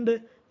 ബാക്കി എന്തുണ്ട്?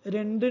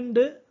 2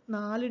 ഉണ്ട്,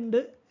 4 ഉണ്ട്,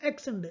 x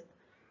ഉണ്ട്.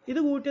 ഇത്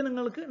കൂട്ടിയാൽ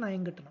നിങ്ങൾക്ക്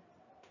 9 കിട്ടണം.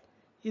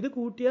 ഇത്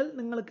കൂട്ടിയാൽ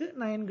നിങ്ങൾക്ക്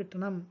 9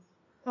 കിട്ടണം.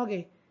 ഓക്കെ,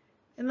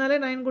 എന്നാലേ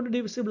 9 കൊണ്ട്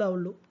ഡിവിസിബിൾ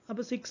ആവുള്ളൂ.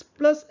 അപ്പോൾ 6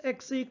 പ്ലസ്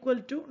എക്സ് ഈക്വൽ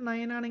ടു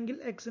 9 ആണെങ്കിൽ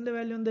എക്സിൻ്റെ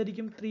വാല്യൂ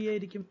എന്തായിരിക്കും? 3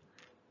 ആയിരിക്കും.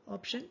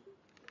 ഓപ്ഷൻ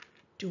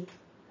 2.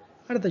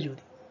 അടുത്ത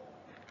ചോദ്യം.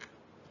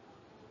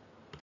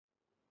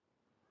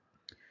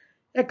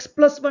 എക്സ്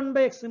പ്ലസ്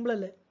 1/x സിമ്പിൾ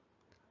അല്ലേ?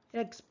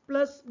 എക്സ്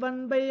പ്ലസ്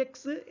 1/x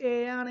എ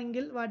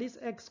ആണെങ്കിൽ what is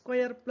X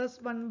square plus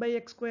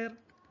 1/x square?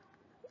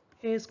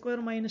 A square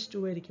minus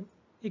 2 ആയിരിക്കും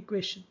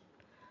ഇക്വേഷൻ.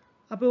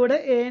 അപ്പോൾ ഇവിടെ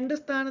എൻ്റെ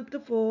സ്ഥാനത്ത്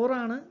 4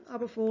 ആണ്.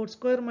 അപ്പോൾ 4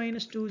 സ്ക്വയർ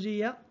മൈനസ് 2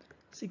 ചെയ്യുക,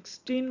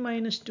 16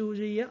 മൈനസ് 2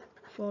 ചെയ്യുക,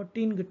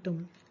 14 കിട്ടും.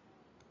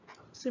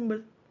 സിമ്പിൾ.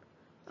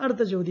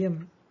 അടുത്ത ചോദ്യം.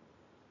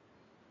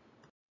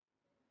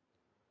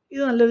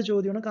 ഇത് നല്ലൊരു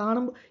ചോദ്യമാണ്.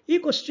 കാണുമ്പോൾ ഈ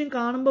ക്വസ്റ്റ്യൻ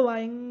കാണുമ്പോൾ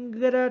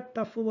ഭയങ്കര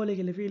ടഫ്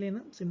പോലെയൊക്കെയല്ലേ ഫീൽ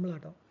ചെയ്യുന്നത്? സിമ്പിൾ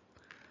ആട്ടോ.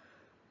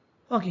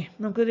 ഓക്കെ,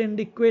 നമുക്ക്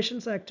 2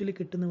 ഇക്വേഷൻസ് ആക്ച്വലി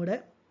കിട്ടുന്നു ഇവിടെ.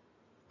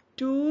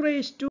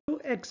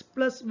 2x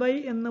plus y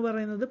എന്ന്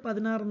പറയുന്നത്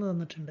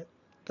 16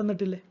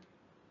 തന്നിട്ടില്ലേ?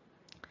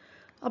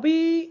 അപ്പോൾ ഈ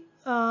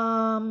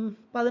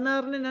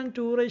 16നെ ഞാൻ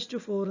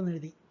 2/4 എന്ന്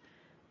എഴുതി.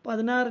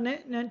 16നെ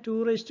ഞാൻ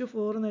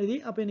 2/4 എന്ന് എഴുതി.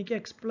 അപ്പോൾ എനിക്ക്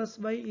x plus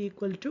y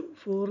equal to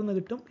 4 എന്ന്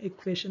കിട്ടും.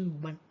 ഇക്വേഷൻ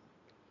 1.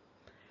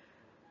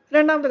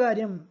 രണ്ടാമത്തെ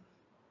കാര്യം,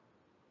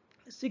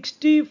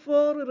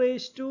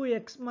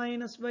 64x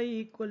minus y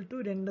equal to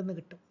 2 എന്ന്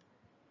കിട്ടും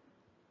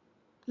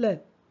അല്ലേ?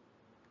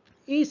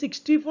 ഈ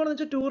 64 എന്ന്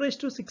വെച്ചാൽ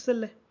 2/6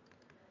 അല്ലേ?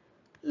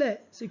 അല്ലേ?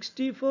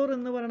 64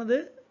 എന്ന് പറയുന്നത്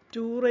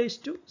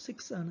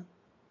 2/6 ആണ്.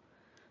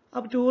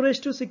 അപ്പോൾ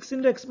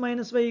 2/6 x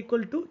minus Y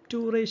equal to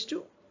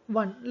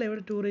 2/1 അല്ലേ?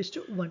 ഇവിടെ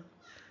 2/1.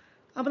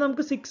 അപ്പോൾ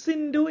നമുക്ക്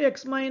 6 x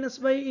minus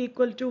Y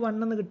equal to 1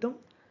 എന്ന് കിട്ടും.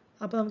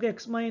 അപ്പോൾ നമുക്ക് x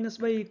minus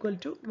Y equal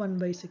to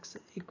 1/6.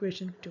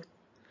 Equation 2.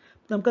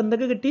 നമുക്ക്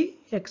എന്തൊക്കെ കിട്ടി?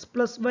 x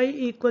plus Y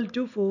equal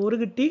to 4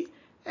 കിട്ടി,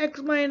 x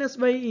minus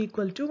Y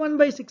equal to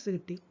 1/6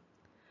 കിട്ടി.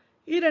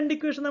 ഈ 2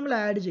 ഇക്വേഷൻ നമ്മൾ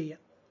ആഡ്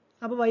ചെയ്യാം.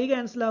 അപ്പോൾ y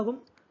ക്യാൻസൽ ആകും.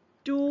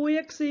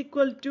 2x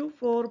equal to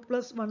 4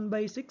 plus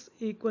 1/6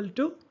 equal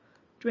to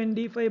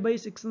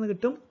 25/6 എന്ന്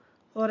കിട്ടും.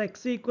 ഓർ x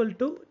ഈക്വൽ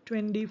ടു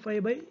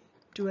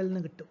 25/12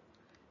 എന്ന് കിട്ടും.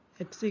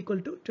 x equal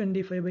to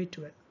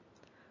 25/12.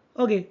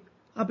 ഓക്കെ,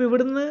 അപ്പോൾ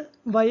ഇവിടുന്ന്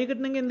y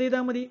കിട്ടണമെങ്കിൽ എന്ത്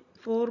ചെയ്താൽ മതി?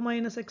 4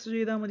 മൈനസ് x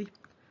ചെയ്താൽ മതി.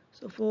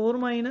 സോ 4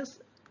 മൈനസ്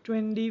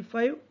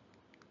 25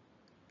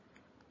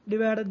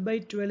 ഡിവൈഡഡ് ബൈ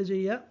 12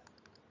 ചെയ്യുക.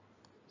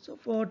 സോ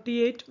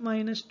 48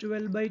 മൈനസ്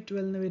 12/12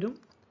 എന്ന് വരും.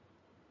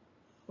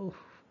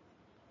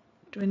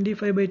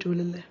 25/12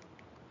 അല്ലേ?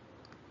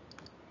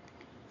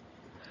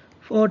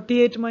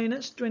 48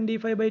 minus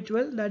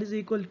 25/12 that is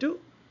equal to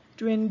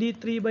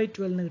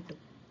 23/12 എന്ന് കിട്ടും.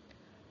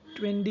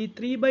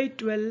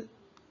 23/12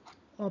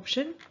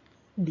 ഓപ്ഷൻ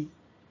ഡി.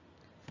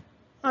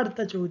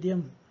 അടുത്ത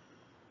ചോദ്യം.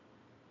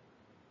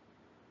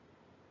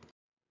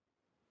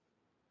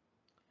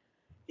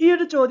 ഈ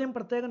ഒരു ചോദ്യം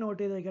പ്രത്യേകം നോട്ട്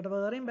ചെയ്ത് വെക്കട്ടെ.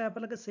 വേറെയും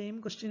പേപ്പറിലൊക്കെ സെയിം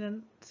ക്വസ്റ്റ്യൻ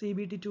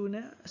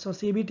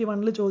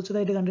CBT1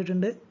 ചോദിച്ചതായിട്ട്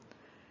കണ്ടിട്ടുണ്ട്.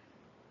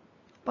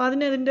 അപ്പോൾ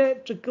അതിൻ്റെ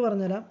ട്രിക്ക്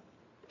പറഞ്ഞുതരാം.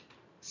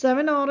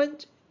 7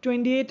 orange,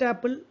 28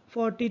 apple,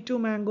 42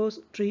 mangoes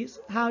trees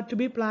have to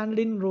be planted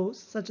in rows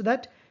such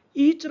that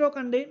each row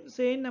contains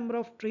same number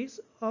of trees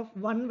of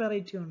one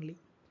variety only.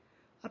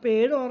 അപ്പോൾ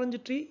 7 orange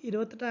tree,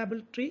 28 apple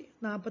tree,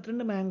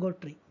 42 mango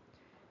tree.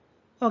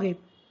 Okay,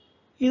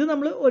 ഇത്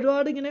നമ്മൾ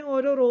ഒരുപാട് ഇങ്ങനെ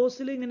ഓരോ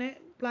റോസിൽ ഇങ്ങനെ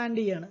plant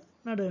ചെയ്യാണ്,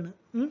 നടുകയാണ്.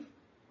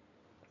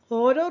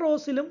 ഓരോ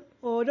റോസിലും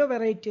ഓരോ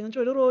വെറൈറ്റി എന്ന്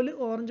വെച്ചാൽ ഒരു റോയിൽ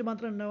ഓറഞ്ച്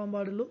മാത്രമേ ഉണ്ടാവാൻ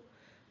പാടുള്ളൂ,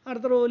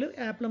 അടുത്ത റോയിൽ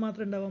ആപ്പിൾ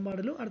മാത്രമേ ഉണ്ടാവാൻ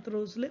പാടുള്ളൂ, അടുത്ത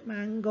റോസിൽ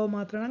മാംഗോ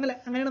മാത്രമേ,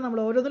 അങ്ങനെയാണ് നമ്മൾ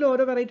ഓരോന്നിലും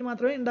ഓരോ വെറൈറ്റി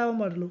മാത്രമേ ഉണ്ടാവാൻ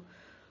പാടുള്ളൂ.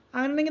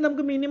 അങ്ങനെയാണെങ്കിൽ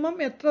നമുക്ക് മിനിമം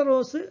എത്ര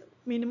റോസ്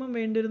മിനിമം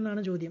വേണ്ടി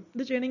വരുന്നതാണ് ചോദ്യം.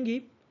 ഇത് ചെയ്യണമെങ്കിൽ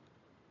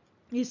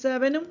ഈ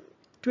 7ഉം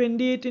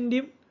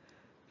 28ൻ്റെയും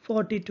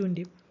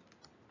 42ൻ്റെയും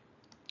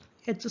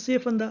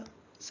HCF എന്താ?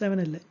 7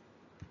 അല്ലേ?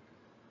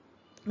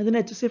 ഇതിന്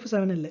HCF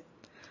 7 അല്ലേ?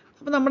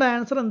 അപ്പോൾ നമ്മുടെ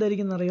ആൻസർ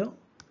എന്തായിരിക്കും എന്നറിയോ?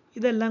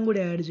 ഇതെല്ലാം കൂടി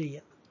ആഡ്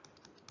ചെയ്യുക,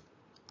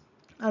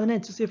 അതിനെ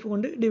HCF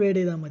കൊണ്ട് ഡിവൈഡ്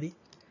ചെയ്താൽ മതി.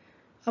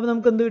 അപ്പോൾ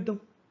നമുക്ക് എന്ത് കിട്ടും?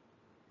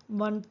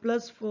 1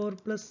 + 4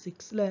 +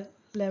 6 അല്ലേ?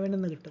 11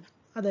 എന്ന് കിട്ടും.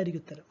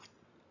 അതായിരിക്കും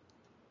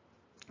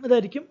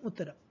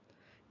ഉത്തരം.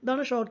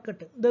 ഇതാണ് ഷോർട്ട്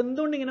കട്ട്.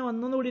 ഇതെന്തുകൊണ്ട് ഇങ്ങനെ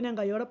വന്നെന്നുകൂടി ഞാൻ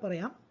കൈയോടെ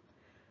പറയാം.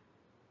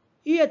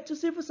 ഈ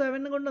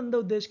HCF7 കൊണ്ട് എന്താ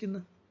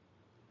ഉദ്ദേശിക്കുന്നത്?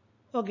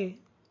 Okay,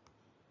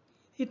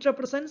 it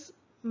represents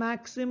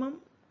maximum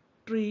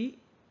tree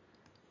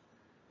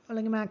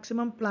അല്ലെങ്കിൽ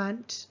maximum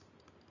plant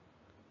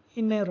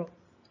in A raw.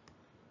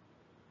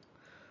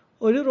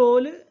 ഒരു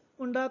റോല്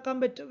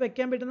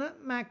വെക്കാൻ പറ്റുന്ന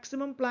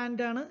മാക്സിമം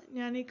പ്ലാന്റ് ആണ്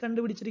ഞാൻ ഈ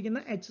കണ്ടുപിടിച്ചിരിക്കുന്ന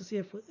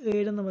HCF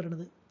 7 എന്ന്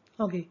പറയുന്നത്.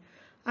 ഓക്കെ,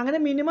 അങ്ങനെ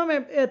മിനിമം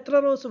എത്ര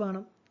റോസ്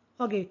വേണം?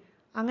 ഓക്കെ,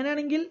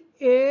 അങ്ങനെയാണെങ്കിൽ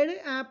 7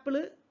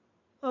 ആപ്പിള്,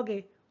 ഓക്കെ,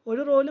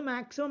 ഒരു റോല്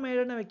മാക്സിമം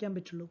 7 വെക്കാൻ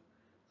പറ്റുള്ളൂ.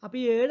 അപ്പോൾ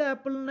ഈ 7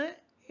 ആപ്പിളിനെ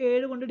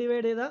 7 കൊണ്ട്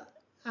ഡിവൈഡ് ചെയ്താൽ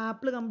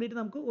ആപ്പിൾ കംപ്ലീറ്റ്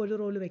നമുക്ക് ഒരു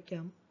റോല്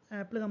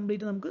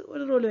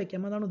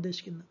വെക്കാം. അതാണ്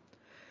ഉദ്ദേശിക്കുന്നത്.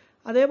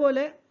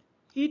 അതേപോലെ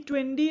ഈ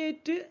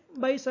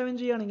 28/7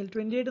 ചെയ്യുകയാണെങ്കിൽ,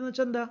 28 എന്ന്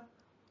വെച്ചാൽ എന്താ?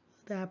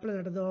 അത് ആപ്പിൾ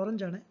കേട്ടത്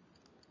ഓറഞ്ചാണ്.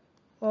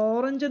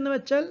 ഓറഞ്ച് എന്ന്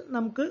വെച്ചാൽ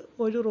നമുക്ക്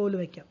ഒരു റോല്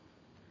വെക്കാം.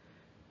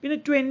 പിന്നെ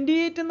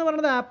 28 എന്ന്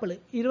പറയുന്നത് ആപ്പിൾ,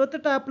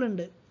 28 ആപ്പിൾ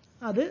ഉണ്ട്,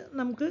 അത്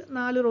നമുക്ക്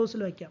 4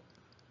 റോസിൽ വെക്കാം.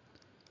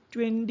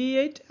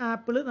 28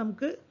 ആപ്പിൾ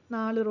നമുക്ക്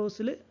 4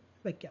 റോസിൽ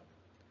വെക്കാം.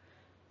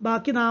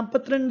 ബാക്കി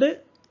 42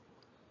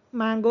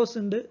 മാംഗോസ്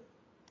ഉണ്ട്,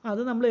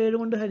 അത് നമ്മൾ 7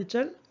 കൊണ്ട്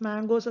ഹരിച്ചാൽ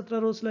മാംഗോസ് എത്ര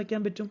റോസിൽ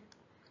വെക്കാൻ പറ്റും?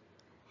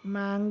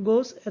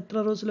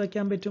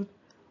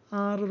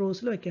 6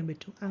 റോസിൽ വെക്കാൻ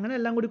പറ്റും. അങ്ങനെ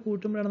എല്ലാം കൂടി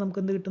കൂട്ടുമ്പോഴാണ്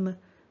നമുക്ക് എന്ത് കിട്ടുന്നത്?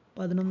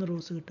 11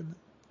 റോസ് കിട്ടുന്നത്.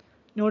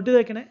 നോട്ട് ചെയ്ത്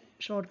വെക്കണേ.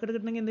 ഷോർട്ട് കട്ട്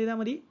കിട്ടണമെങ്കിൽ എന്ത് ചെയ്താൽ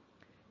മതി?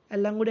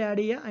 എല്ലാം കൂടി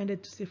ആഡ് ചെയ്യുക, അതിൻ്റെ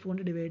HCF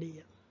കൊണ്ട് ഡിവൈഡ്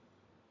ചെയ്യുക.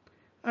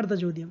 അടുത്ത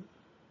ചോദ്യം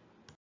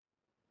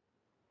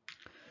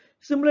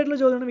സിമ്പിൾ ആയിട്ടുള്ള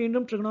ചോദ്യമാണ്.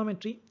 വീണ്ടും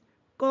trigonometry.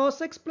 cos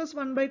x plus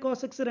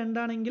 1/cos x 2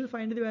 ആണെങ്കിൽ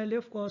find the value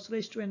of cos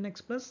raised to nx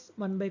plus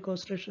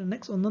 1/cos raised to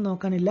nx. ഒന്നും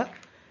നോക്കാനില്ല.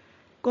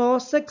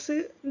 cos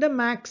xന്റെ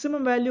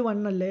മാക്സിമം വാല്യൂ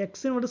 1 അല്ലേ?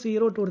 എക്സിനോട്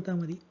 0 ഇട്ട് കൊടുത്താൽ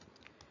മതി.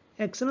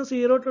 എക്സിന്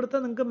 0 ഇട്ട്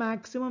കൊടുത്താൽ നിങ്ങൾക്ക്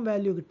മാക്സിമം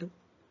വാല്യൂ കിട്ടും.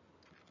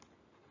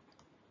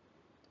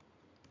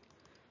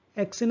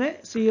 എക്സിനെ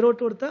 0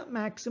 ഇട്ട് കൊടുത്താൽ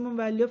maximum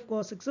value of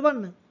cos x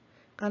 1.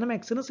 കാരണം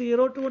എക്സിന്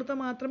 0 ഇട്ട് കൊടുത്താൽ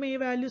മാത്രമേ ഈ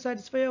വാല്യൂ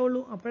സാറ്റിസ്ഫൈ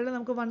ആവുള്ളൂ. അപ്പോഴല്ലേ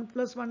നമുക്ക് 1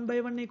 +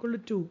 1/1 =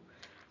 2.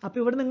 അപ്പോൾ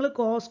ഇവിടെ നിങ്ങൾ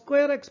cos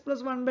square x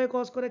plus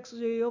 1/cos square x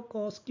ചെയ്യോ,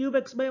 cos cube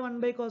x by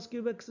 1/cos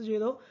cube x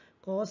ചെയ്തോ,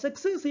 cos x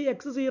x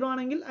 0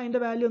 ആണെങ്കിൽ അതിൻ്റെ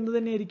വാല്യൂ എന്ത്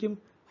തന്നെയായിരിക്കും?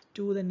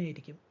 2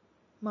 തന്നെയായിരിക്കും.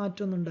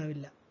 മാറ്റമൊന്നും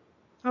ഉണ്ടാവില്ല.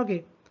 ഓക്കെ,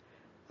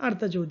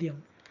 അടുത്ത ചോദ്യം.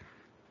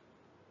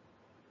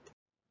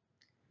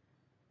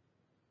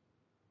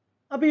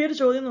 അപ്പോൾ ഈ ഒരു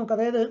ചോദ്യം നോക്കാം.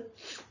 അതായത്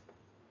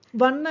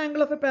one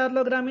angle of a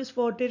parallelogram is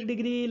 48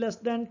 degree less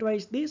than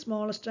twice the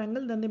smallest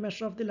angle than the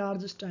measure of the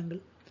largest angle.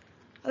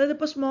 അതായത്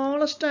ഇപ്പോൾ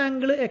സ്മോളസ്റ്റ്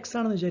ആംഗിൾ എക്സ്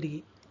ആണെന്ന്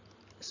വിചാരിക്കും.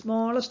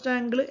 സ്മോളസ്റ്റ്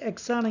ആംഗിൾ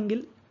എക്സ് ആണെങ്കിൽ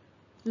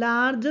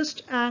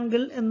ലാർജസ്റ്റ്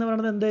ആംഗിൾ എന്ന്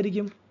പറയുന്നത്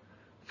എന്തായിരിക്കും?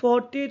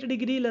 48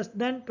 degree less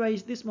than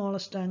twice the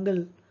smallest angle.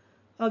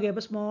 Okay,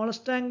 അപ്പോൾ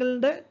smallest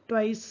ആംഗിളിൻ്റെ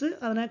twice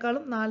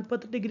അതിനേക്കാളും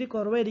 48 ഡിഗ്രി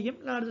കുറവായിരിക്കും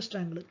ലാർജസ്റ്റ്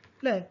ആംഗിൾ,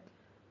 അല്ലേ?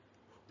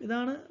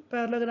 ഇതാണ്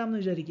പാരലോഗ്രാം എന്ന്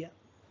വിചാരിക്കുക.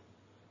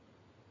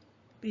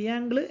 ഈ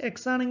ആംഗിൾ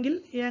എക്സ് ആണെങ്കിൽ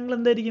ഈ ആംഗിൾ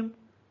എന്തായിരിക്കും?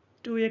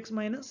 2x -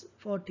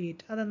 48.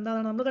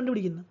 അതെന്താണെന്ന് നമ്മൾ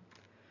കണ്ടുപിടിക്കുന്നത്.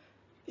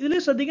 ഇതിൽ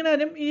ശ്രദ്ധിക്കുന്ന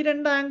കാര്യം, ഈ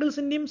രണ്ട്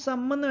ആംഗിൾസിൻ്റെയും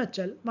സം എന്ന്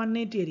വെച്ചാൽ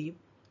 180 ആയിരിക്കും.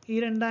 ഈ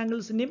രണ്ട്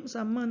ആംഗിൾസിൻ്റെയും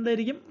സം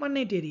എന്തായിരിക്കും?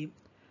 180 ആയിരിക്കും.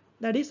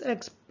 That is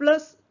X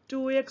plus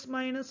 2x -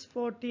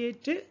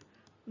 48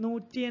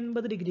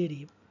 180 degree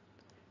ആയിരിക്കും.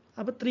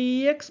 അപ്പോൾ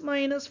 3x -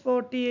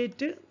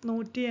 48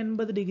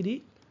 180 ഡിഗ്രി.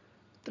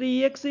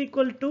 3x =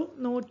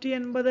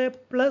 180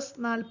 +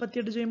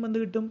 48 ചെയ്യുമ്പോൾ എന്ത്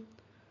കിട്ടും?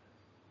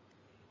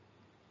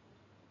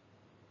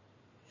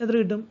 എത്ര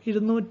കിട്ടും?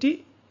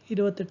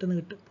 228 എന്ന്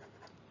കിട്ടും.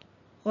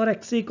 ഓർ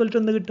x =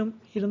 എന്ത് കിട്ടും?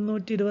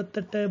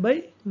 228/3.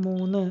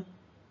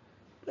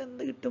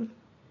 എന്ത് കിട്ടും?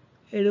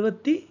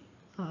 76.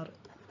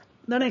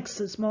 ഇതാണ്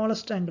എക്സ്,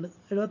 സ്മോളസ്റ്റ് ആംഗിൾ.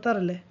 76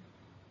 അല്ലേ?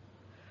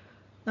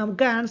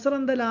 നമുക്ക് ആൻസർ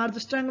എന്താ?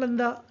 ലാർജസ്റ്റ് ആംഗിൾ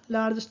എന്താ?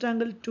 ലാർജസ്റ്റ്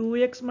ആംഗിൾ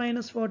 2x -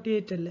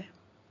 48 അല്ലേ?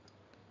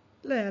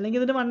 അല്ലെങ്കിൽ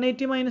ഇതിന്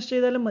 180 മൈനസ്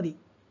ചെയ്താലും മതി.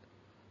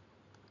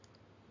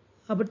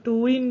 അപ്പോൾ 2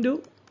 ×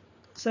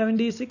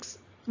 76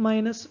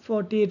 -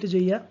 48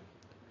 ചെയ്യുക.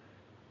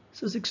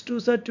 So 6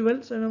 2s are 12,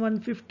 so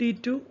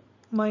 152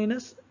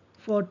 minus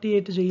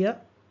 48 ചെയ്യുക.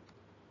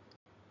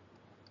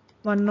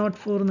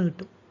 104 എന്ന്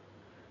കിട്ടും.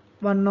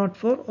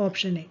 104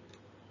 option A.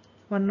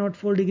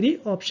 104 degree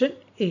option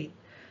A.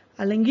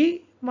 അല്ലെങ്കിൽ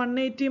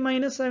 180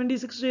 -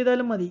 76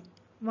 ചെയ്താലും മതി.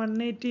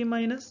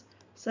 180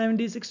 -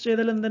 76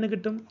 ചെയ്താൽ എന്തെന്ന്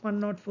കിട്ടും?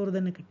 104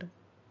 തന്നെ കിട്ടും.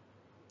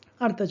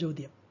 അടുത്ത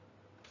ചോദ്യം.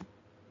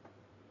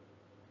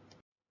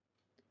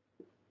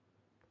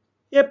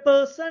 A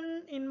person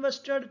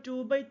invested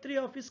 2/3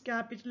 of his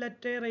capital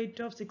at a rate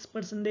of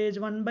 6%,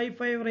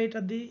 1/5 rate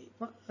at the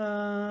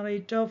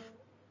rate of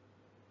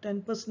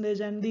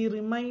 10%, and the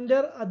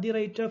remainder at the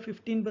rate of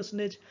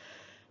 15%.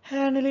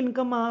 Annual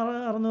income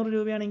 600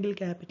 രൂപയാണെങ്കിൽ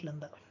capital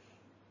എന്താ?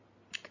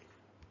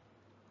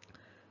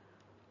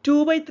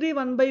 2/3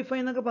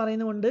 1/5 എന്നൊക്കെ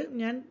പറയുന്നതുകൊണ്ട്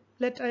ഞാൻ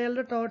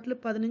അയാളുടെ ടോട്ടൽ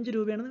 15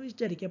 രൂപയാണെന്ന്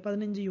വിചാരിക്കുക.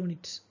 15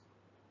 യൂണിറ്റ്സ്.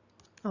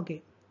 ഓക്കെ,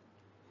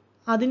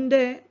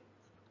 അതിൻ്റെ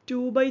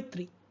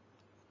 2/3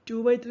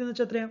 എന്ന്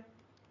വെച്ചാൽ എത്രയാണ്?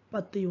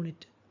 10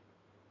 യൂണിറ്റ്.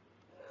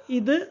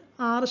 ഇത്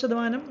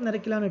 6%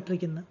 നിരക്കിലാണ്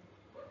ഇട്ടിരിക്കുന്നത്.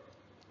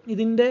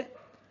 ഇതിൻ്റെ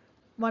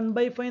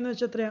 1/5 എന്ന്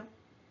വെച്ചാൽ എത്രയാണ്?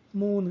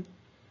 3,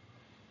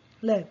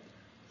 അല്ലേ?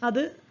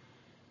 അത്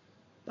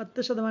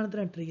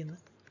 10%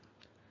 ഇട്ടിരിക്കുന്നത്.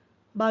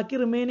 ബാക്കി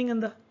റിമൈനിങ്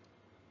എന്താ?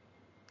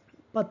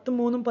 10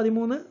 3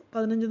 13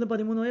 15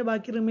 13 പോയ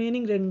ബാക്കി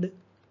റിമൈനിങ് 2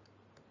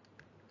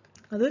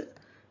 അത്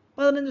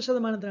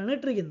 15%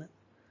 ഇട്ടിരിക്കുന്നത്.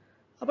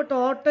 അപ്പോൾ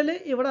ടോട്ടൽ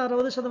ഇവിടെ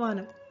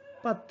 60%,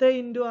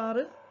 10 ×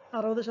 6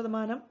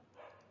 60%,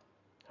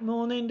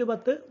 3 ×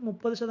 10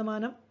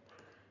 30%,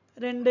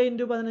 2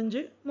 ×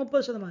 15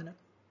 30%,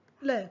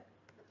 അല്ലേ?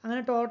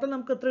 അങ്ങനെ ടോട്ടൽ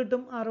നമുക്ക് എത്ര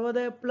കിട്ടും?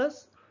 60 +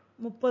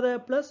 30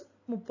 +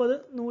 30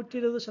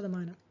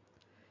 120%.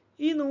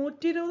 ഈ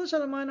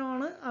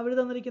 120%ആണ് അവർ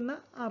തന്നിരിക്കുന്ന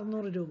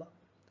 600 രൂപ.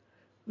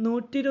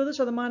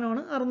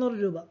 120%ആണ് 600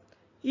 രൂപ.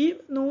 ഈ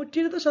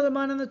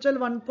 120% എന്ന് വെച്ചാൽ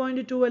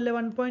 1.2 അല്ലേ?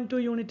 1.2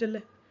 യൂണിറ്റ്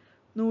അല്ലേ?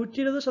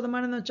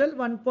 120% എന്ന് വെച്ചാൽ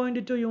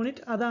 1.2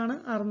 യൂണിറ്റ്, അതാണ്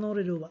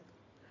 600 രൂപ.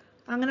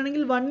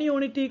 അങ്ങനെയാണെങ്കിൽ 1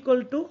 unit equal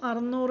to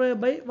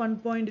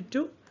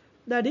 600/1.2,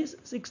 that is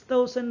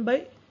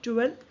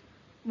 6000/12.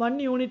 1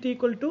 unit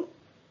equal to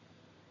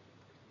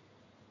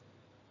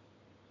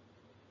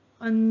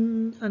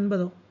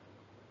 50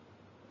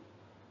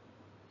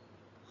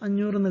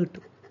 500 എന്ന്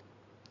കിട്ടും.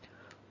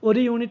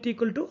 1 യൂണിറ്റ്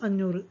ഈക്വൽ ടു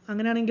 500.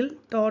 അങ്ങനെയാണെങ്കിൽ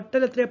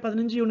ടോട്ടൽ എത്രയാണ്?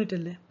 15 യൂണിറ്റ്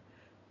അല്ലേ?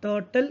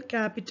 ടോട്ടൽ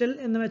ക്യാപിറ്റൽ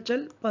എന്ന്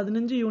വെച്ചാൽ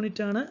 15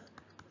 യൂണിറ്റ് ആണ്.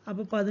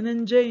 അപ്പോൾ 15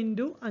 ×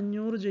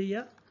 500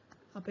 ചെയ്യുക.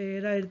 അപ്പോൾ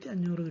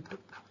 7500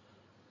 കിട്ടും.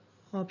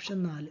 ഓപ്ഷൻ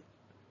 4.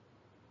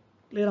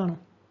 ക്ലിയർ ആണോ?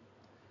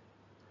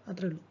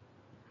 അത്രേ ഉള്ളൂ.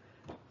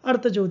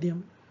 അടുത്ത ചോദ്യം.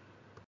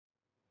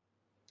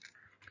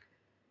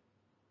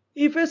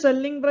 If a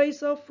selling price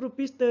of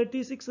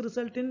 ₹36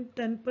 result in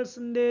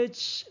 10%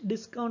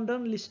 discount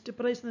on list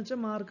price എന്ന് വെച്ചാൽ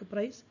mark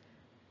price,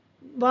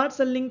 what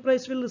selling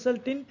price will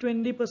result in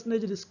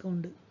 20%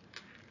 discount?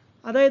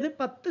 അതായത്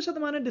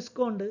 10%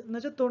 ഡിസ്കൗണ്ട് എന്ന്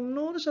വെച്ചാൽ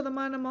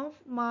 90% ഓഫ്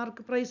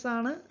മാർക്ക് പ്രൈസ്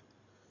ആണ്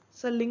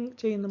സെല്ലിംഗ്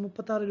ചെയ്യുന്നത്.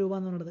 36 രൂപ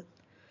എന്ന് പറയുന്നത്.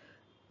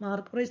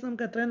 മാർക്ക് പ്രൈസ്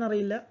നമുക്ക് എത്രയെന്ന്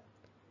അറിയില്ല.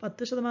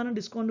 10%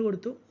 ഡിസ്കൗണ്ട്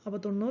കൊടുത്തു. അപ്പോൾ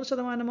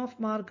 90% ഓഫ്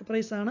മാർക്ക്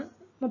പ്രൈസ് ആണ്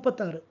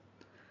 36.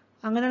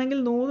 അങ്ങനെയാണെങ്കിൽ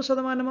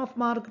 100% ഓഫ്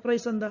മാർക്ക്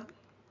പ്രൈസ് എന്താ?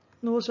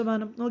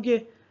 100%. നോക്കിയേ,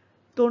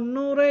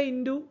 90 ×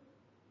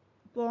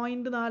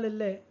 0.4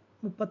 അല്ലേ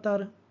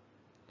 36?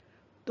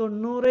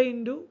 90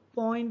 ×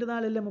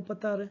 0.4 അല്ലേ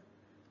 36?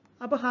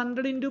 അപ്പോൾ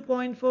 100 ×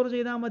 0.4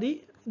 ചെയ്താൽ മതി.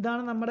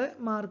 ഇതാണ് നമ്മുടെ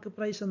മാർക്ക്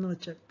പ്രൈസ് എന്ന്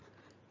വെച്ചാൽ.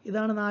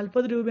 ഇതാണ്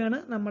 40 രൂപയാണ്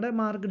നമ്മുടെ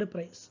മാർക്കറ്റ്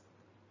പ്രൈസ്.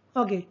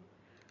 ഓക്കെ.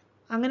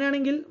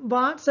 അങ്ങനെയാണെങ്കിൽ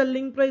what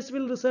selling price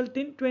will result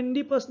in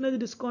 20%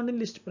 discount in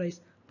list price.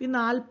 ഈ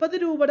 40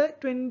 രൂപയുടെ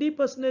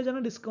 20%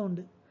 ആണ്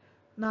ഡിസ്കൗണ്ട്.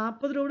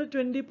 40 രൂപയുടെ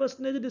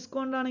 20%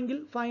 ഡിസ്കൗണ്ട് ആണെങ്കിൽ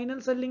ഫൈനൽ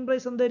സെല്ലിംഗ്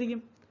പ്രൈസ് എന്തായിരിക്കും?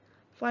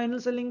 Final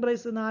selling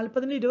price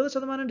 40-ന്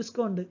 20%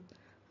 discount.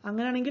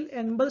 അങ്ങനെയാണെങ്കിൽ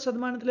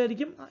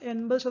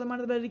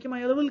 80%-ലായിരിക്കും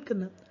അയാൾ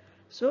വിൽക്കുന്നത്.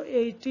 സോ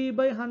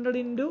 80/100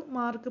 ഇൻറ്റു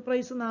മാർക്ക്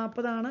പ്രൈസ്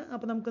 40 ആണ്.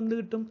 അപ്പോൾ നമുക്ക് എന്ത്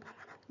കിട്ടും?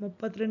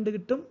 32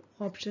 കിട്ടും.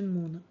 ഓപ്ഷൻ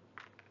 3.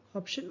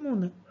 ഓപ്ഷൻ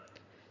 3.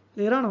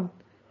 ക്ലിയർ ആണോ?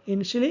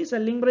 ഇനിഷ്യലി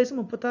സെല്ലിംഗ് പ്രൈസ്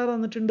 36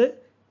 തന്നിട്ടുണ്ട്,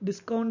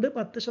 ഡിസ്കൗണ്ട്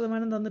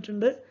 10%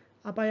 തന്നിട്ടുണ്ട്.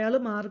 അപ്പോൾ അയാൾ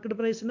മാർക്കറ്റ്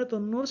പ്രൈസിൻ്റെ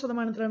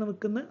 90%-ലാണ്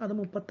വിൽക്കുന്നത്, അത്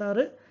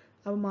 36.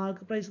 അപ്പോൾ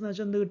മാർക്ക് പ്രൈസ് എന്ന്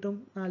വെച്ചാൽ എന്ത് കിട്ടും?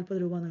 40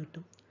 രൂപ എന്ന്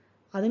കിട്ടും.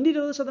 അതിൻ്റെ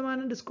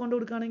 20% ഡിസ്കൗണ്ട്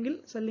കൊടുക്കുകയാണെങ്കിൽ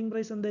സെല്ലിംഗ്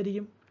പ്രൈസ്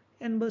എന്തായിരിക്കും?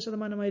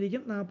 80%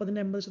 ആയിരിക്കും.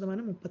 40-ൻ്റെ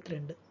 80%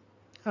 32.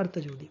 അടുത്ത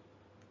ചോദ്യം.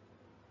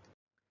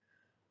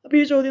 അപ്പോൾ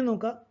ഈ ചോദ്യം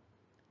നോക്കാം.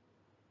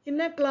 In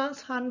a class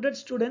 100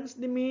 students,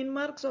 the mean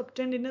marks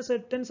obtained in a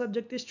certain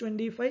subject is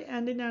 25,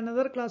 and in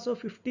another class of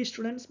 50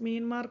 students,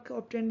 mean mark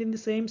obtained in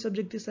the same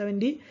subject is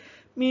 70.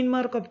 Mean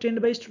mark obtained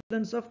by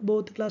students of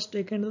both class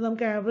taken.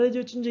 നമുക്ക് average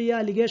വെച്ചും ചെയ്യാം,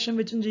 allegation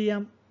വെച്ചും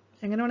ചെയ്യാം,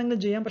 എങ്ങനെ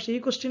വേണമെങ്കിലും ചെയ്യാം. പക്ഷേ ഈ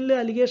ക്വസ്റ്റ്യനിൽ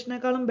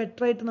അലിഗേഷനേക്കാളും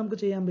ബെറ്റർ ആയിട്ട് നമുക്ക്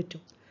ചെയ്യാൻ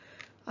പറ്റും.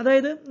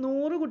 അതായത്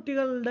 100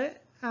 കുട്ടികളുടെ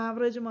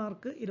ആവറേജ്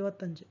മാർക്ക്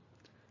 25.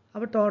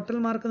 അപ്പോൾ ടോട്ടൽ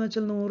മാർക്ക് എന്ന്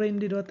വെച്ചാൽ 100 ×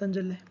 25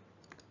 അല്ലേ?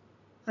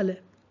 അല്ലേ?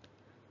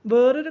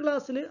 വേറൊരു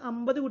ക്ലാസ്സിൽ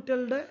 50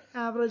 കുട്ടികളുടെ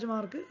ആവറേജ്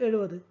മാർക്ക്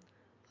 70.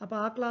 അപ്പോൾ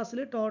ആ ക്ലാസ്സിൽ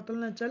ടോട്ടൽ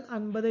എന്ന് വെച്ചാൽ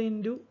 50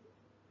 ×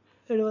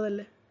 70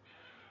 അല്ലേ?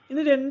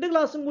 ഇനി 2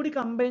 ക്ലാസ്സും കൂടി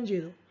കമ്പൈൻ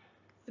ചെയ്തു.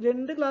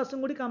 2 ക്ലാസ്സും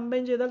കൂടി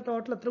കമ്പൈൻ ചെയ്താൽ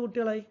ടോട്ടൽ എത്ര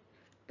കുട്ടികളായി?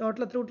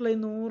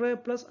 100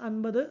 +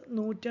 50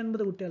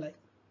 150 കുട്ടികളായി.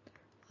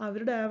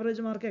 അവരുടെ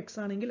ആവറേജ് മാർക്ക് എക്സ്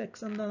ആണെങ്കിൽ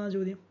എക്സ് എന്താണെന്നാ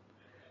ചോദ്യം?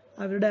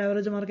 അവരുടെ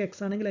ആവറേജ് മാർക്ക്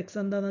എക്സ് ആണെങ്കിൽ എക്സ്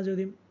എന്താണെന്നാ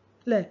ചോദ്യം?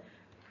 അല്ലേ?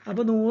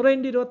 അപ്പോൾ 100 ×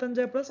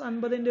 25 +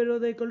 50 ×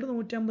 70 =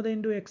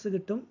 150 × എക്സ്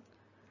കിട്ടും.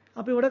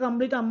 അപ്പോൾ ഇവിടെ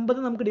കംപ്ലീറ്റ്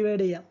 50 നമുക്ക്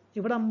ഡിവൈഡ് ചെയ്യാം.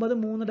 ഇവിടെ 50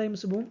 3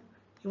 ടൈംസ് പോവും,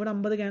 ഇവിടെ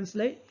 50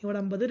 ക്യാൻസലായി, ഇവിടെ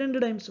 50 2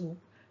 ടൈംസ് പോവും.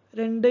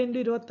 2 ×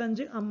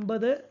 25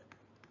 50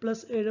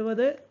 +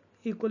 70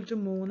 =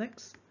 3x.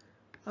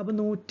 അപ്പോൾ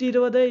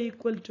 120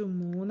 =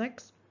 3x.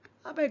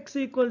 അപ്പോൾ x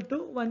 =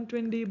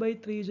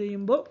 120/3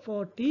 ചെയ്യുമ്പോൾ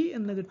 40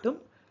 എന്ന് കിട്ടും.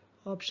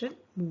 ഓപ്ഷൻ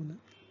 3.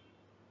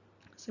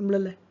 സിമ്പിൾ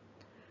അല്ലേ?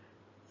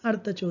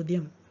 അടുത്ത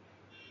ചോദ്യം.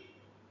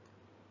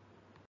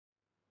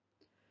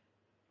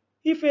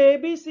 If A,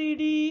 B, C,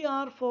 D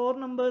are 4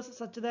 numbers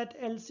such that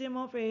LCM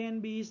of A and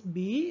B is B,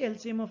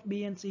 LCM of B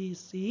and C is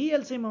C,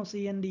 LCM of C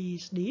and D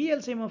is D,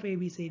 LCM of A,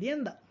 B, C, D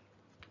എന്താ?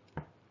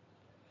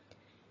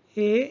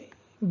 A,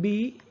 B,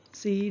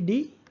 C, D.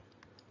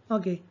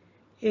 Okay.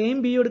 എയും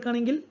B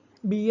എടുക്കുകയാണെങ്കിൽ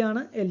B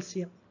ആണ്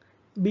LCM.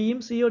 ബിയും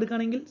C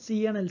എടുക്കുകയാണെങ്കിൽ C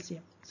ആണ്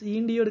LCM.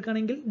 സിയും D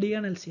എടുക്കുകയാണെങ്കിൽ D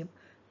ആണ് LCM.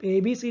 അപ്പോൾ എ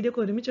ബി സി ഡി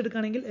ഒക്കെ ഒരുമിച്ച്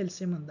എടുക്കുകയാണെങ്കിൽ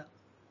LCM എന്താ?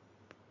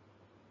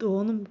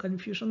 തോന്നും,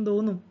 കൺഫ്യൂഷൻ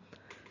തോന്നും.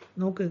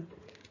 നോക്ക്.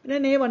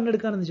 ഞാൻ A1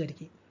 എടുക്കാമെന്ന്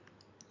വിചാരിക്കാം.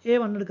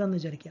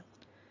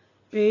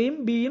 എയും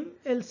ബിയും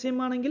LCM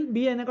ആണെങ്കിൽ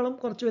ബി അതിനേക്കാളും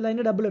കുറച്ച് വലുത്,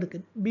 അതിൻ്റെ ഡബിൾ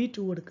എടുക്കുക, B2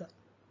 എടുക്കുക.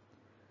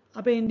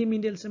 അപ്പോൾ എൻ്റെയും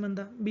ബിൻ്റെ LCM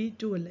എന്താ?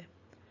 B2 അല്ലേ.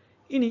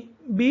 ഇനി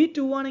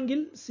B2 ആണെങ്കിൽ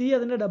സി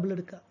അതിൻ്റെ ഡബിൾ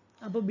എടുക്കുക.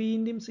 അപ്പോൾ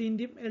ബിൻ്റെയും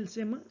സിൻ്റെയും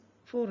LCM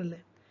 4 അല്ലേ.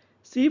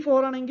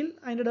 C4 ആണെങ്കിൽ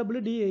അതിൻ്റെ ഡബിൾ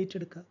D8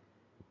 എടുക്കുക.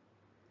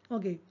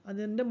 ഓക്കെ,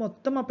 അതിൻ്റെ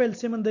മൊത്തം അപ്പോൾ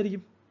LCM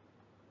എന്തായിരിക്കും?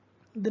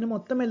 ഇതിന്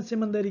മൊത്തം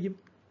LCM എന്തായിരിക്കും?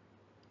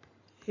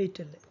 8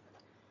 അല്ലേ.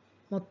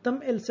 മൊത്തം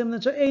LCM എന്ന്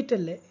വെച്ചാൽ 8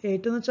 അല്ലേ.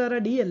 8 എന്ന് വെച്ചാൽ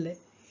D അല്ലേ.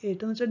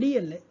 8 എന്ന് വെച്ചാൽ D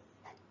അല്ലേ.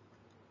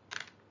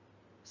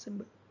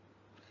 സിമ്പിൾ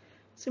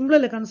സിമ്പിൾ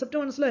അല്ലേ? കൺസെപ്റ്റ്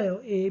മനസ്സിലായോ?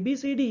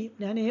 ABCD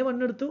ഞാൻ A1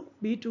 എടുത്തു,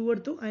 B2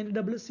 എടുത്തു, അതിൻ്റെ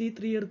ഡബിൾ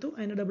C3 എടുത്തു,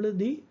 അതിൻ്റെ ഡബിൾ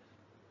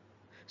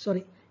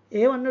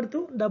A1 എടുത്തു,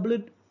 ഡബിൾ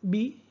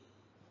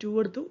B2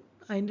 എടുത്തു,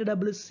 അതിൻ്റെ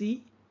ഡബിൾ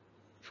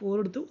C4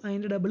 എടുത്തു,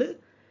 അതിൻ്റെ ഡബിൾ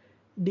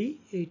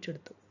D8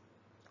 എടുത്തു.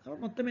 അപ്പോൾ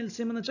മൊത്തം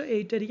LCM എന്ന് വെച്ചാൽ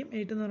 8 ആയിരിക്കും.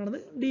 8 എന്ന് പറയുന്നത്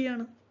D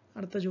ആണ്.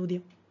 അടുത്ത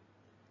ചോദ്യം.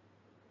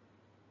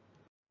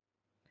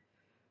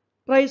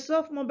 Price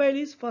of mobile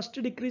is first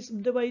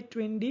decreased by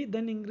 20,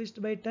 then increased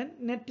by 10.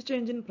 Net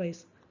change in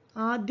price.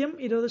 ആദ്യം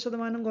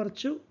 20%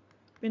 കുറച്ചു,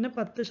 പിന്നെ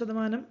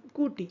 10%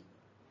 കൂട്ടി.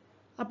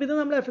 അപ്പോൾ ഇത്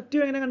നമ്മൾ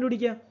എഫക്റ്റീവ് എങ്ങനെ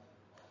കണ്ടുപിടിക്കുക?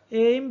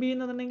 എയും ബി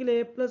എന്നുണ്ടെങ്കിൽ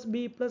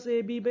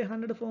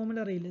A+B+AB/100 ഫോർമുല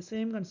അറിയില്ലേ?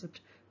 Same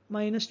concept.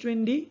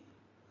 -20.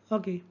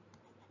 ഓക്കെ,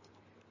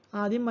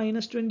 ആദ്യം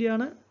 -20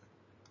 ആണ്,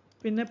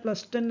 പിന്നെ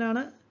 +10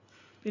 ആണ്,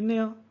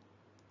 പിന്നെയോ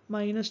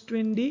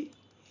 -20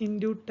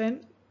 ×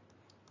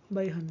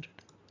 10/100.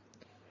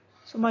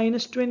 സോ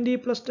 -20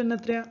 + 10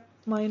 എത്രയാ?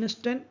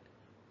 -10.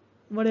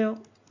 ഇവിടെയോ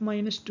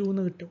 -2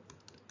 എന്ന് കിട്ടും.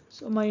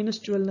 സോ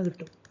 -12 എന്ന്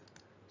കിട്ടും.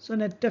 So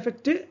net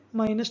effect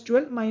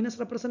 -12. Minus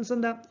represents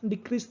എന്താ?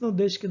 ഡിക്രീസ് എന്ന്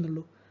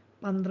ഉദ്ദേശിക്കുന്നുള്ളൂ.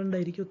 12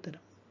 ആയിരിക്കും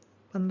ഉത്തരം.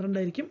 12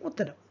 ആയിരിക്കും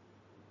ഉത്തരം.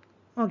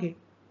 ഓക്കെ,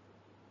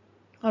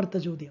 അടുത്ത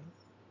ചോദ്യം.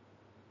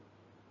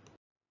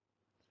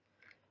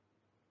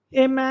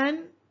 A man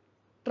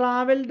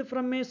travelled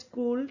from A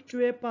school to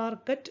A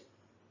park at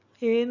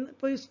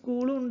ഇപ്പോൾ ഈ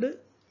സ്കൂളും ഉണ്ട്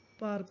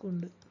പാർക്കും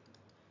ഉണ്ട്.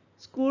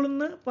 സ്കൂളിൽ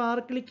നിന്ന്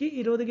പാർക്കിലേക്ക്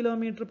 20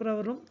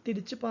 km/h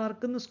തിരിച്ച്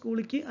പാർക്കിൽ നിന്ന്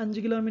സ്കൂളിലേക്ക് 5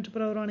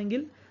 km/h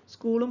ആണെങ്കിൽ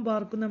സ്കൂളും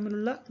പാർക്കും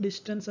തമ്മിലുള്ള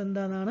ഡിസ്റ്റൻസ്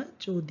എന്താണെന്നാണ്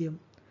ചോദ്യം.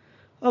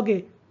 ഓക്കെ,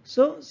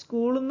 സോ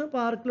സ്കൂളിൽ നിന്ന്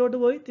പാർക്കിലോട്ട്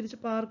പോയി തിരിച്ച്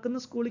പാർക്കിൽ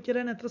നിന്ന് സ്കൂളിലേക്ക്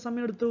വരാൻ എത്ര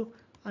സമയം എടുത്തു?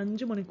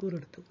 5 മണിക്കൂർ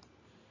എടുത്തു.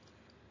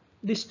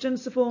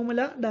 ഡിസ്റ്റൻസ്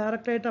ഫോർമുല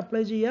ഡയറക്റ്റ് ആയിട്ട്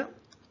അപ്ലൈ ചെയ്യുക.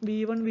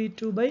 V1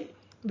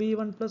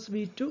 V2/V1 +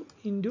 V2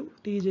 ×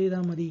 T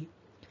ചെയ്താൽ മതി.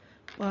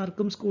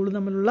 പാർക്കും സ്കൂളും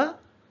തമ്മിലുള്ള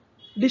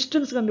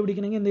ഡിസ്റ്റൻസ്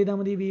കണ്ടുപിടിക്കണമെങ്കിൽ എന്ത് ചെയ്താൽ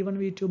മതി? V1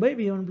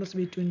 V2/V1 +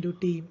 V2 ×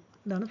 T.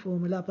 ഇതാണ്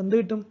ഫോർമുല. അപ്പോൾ എന്ത്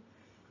കിട്ടും?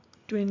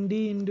 20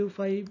 ×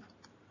 5,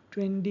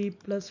 20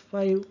 +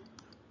 5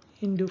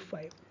 ×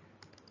 5.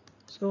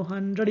 സോ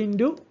 100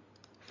 ×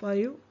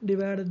 5 /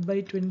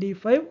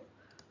 25,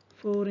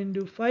 4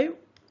 × 5,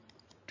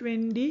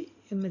 20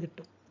 എന്ന്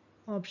കിട്ടും.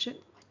 Option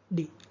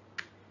D.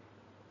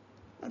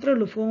 അത്രേ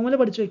ഉള്ളൂ. ഫോർമുല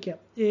പഠിച്ചു വയ്ക്കാം.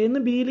 എന്ന്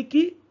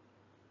ബിയിലേക്ക്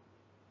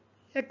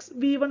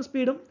V1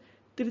 സ്പീഡും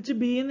തിരിച്ച്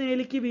ബി എന്ന്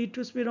എയിലേക്ക്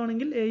V2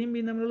 സ്പീഡാണെങ്കിൽ എയും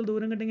ബിയും തമ്മിലുള്ള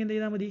ദൂരം കിട്ടുമെങ്കിൽ എന്ത്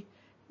ചെയ്താൽ മതി?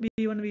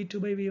 V1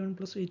 V2/V1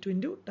 + V2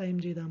 × ടൈം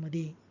ചെയ്താൽ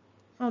മതി.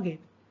 ഓക്കെ,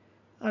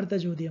 അടുത്ത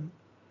ചോദ്യം.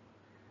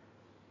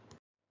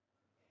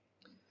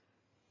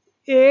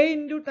 A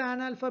 × tan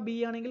alpha B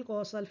ആണെങ്കിൽ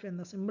cos alpha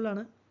എന്താ?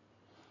 സിമ്പിളാണ്.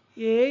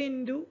 A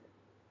 ×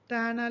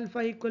 tan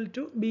alpha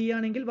 = B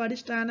ആണെങ്കിൽ what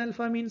is tan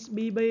alpha means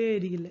B/A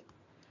ആയിരിക്കില്ലേ?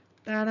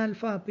 tan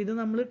alpha. അപ്പോൾ ഇത്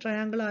നമ്മൾ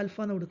ട്രയാങ്കിൾ ആൽഫ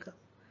എന്ന് കൊടുക്കുക.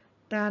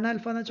 tan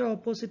alpha എന്ന് വെച്ചാൽ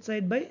opposite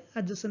side by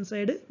adjacent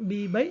side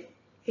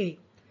B/A.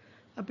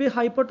 അപ്പോൾ ഈ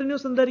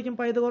ഹൈപ്പോട്ടന്യൂസ് എന്തായിരിക്കും?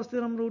 പൈതഗോറസ്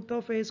തിയറം √(a²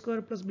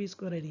 + b²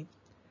 ആയിരിക്കും.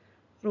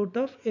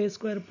 √(a²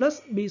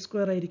 + b²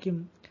 ആയിരിക്കും.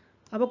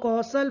 അപ്പോൾ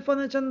cos alpha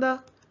എന്ന് വെച്ചാൽ എന്താ?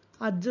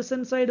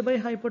 അഡ്ജസൻറ്റ് സൈഡ് ബൈ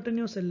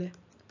ഹൈപ്പോട്ടന്യൂസ് അല്ലേ?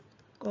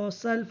 cos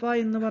alpha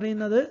എന്ന്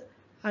പറയുന്നത്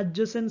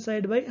അഡ്ജസൻറ്റ്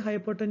സൈഡ് ബൈ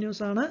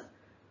ഹൈപ്പോട്ടന്യൂസ് ആണ്.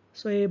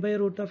 So a/√(a²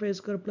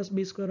 +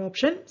 b².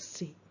 Option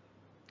C.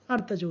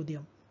 അടുത്ത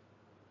ചോദ്യം.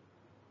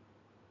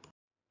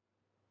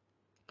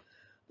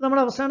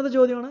 നമ്മുടെ അവസാനത്തെ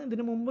ചോദ്യമാണ്.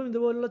 ഇതിനു മുമ്പും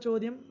ഇതുപോലുള്ള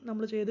ചോദ്യം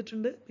നമ്മൾ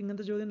ചെയ്തിട്ടുണ്ട്.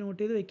 ഇങ്ങനത്തെ ചോദ്യം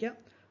നോട്ട് ചെയ്ത് വെക്കുക.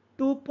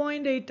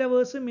 2.8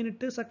 hours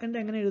മിനിറ്റ് സെക്കൻഡ്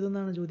എങ്ങനെ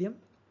എഴുതുന്നതാണ് ചോദ്യം.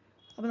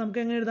 അപ്പോൾ നമുക്ക്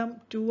എങ്ങനെ എഴുതാം?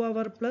 2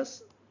 hour +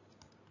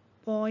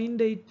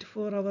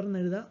 0.84 hour എന്ന്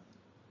എഴുതാം.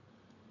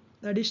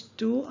 That is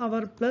 2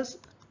 hour +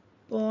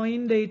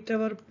 0.8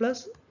 hour +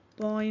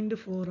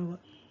 0.4 hour.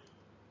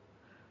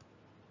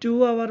 2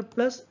 hour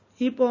 +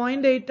 ഈ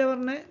 0.8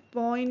 hourനെ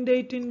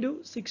 0.8 ×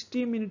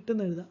 60 മിനിറ്റ്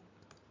എന്ന് എഴുതാം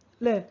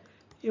അല്ലേ?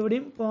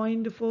 ഇവിടെയും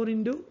 0.4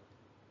 ×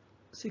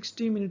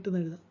 60 മിനിറ്റ്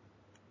എന്ന് എഴുതാം.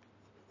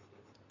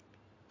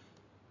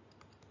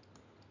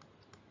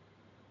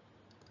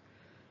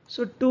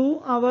 സോ 2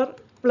 hour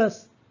 +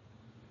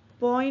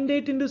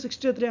 0.8 ×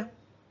 60 എത്രയാ?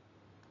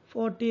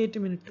 48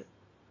 മിനിറ്റ്.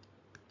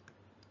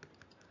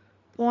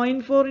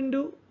 0.4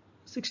 ×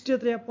 60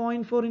 എത്രയാ?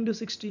 0.4 ×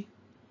 60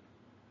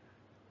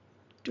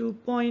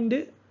 2.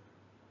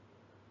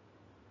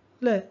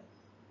 അല്ലേ?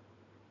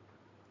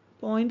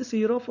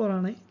 0.04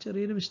 ആണ്.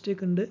 ചെറിയൊരു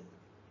മിസ്റ്റേക്ക് ഉണ്ട്.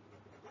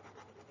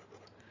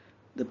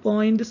 ഇത്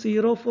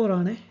 0.04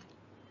 ആണ്.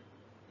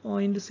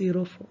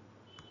 0.04.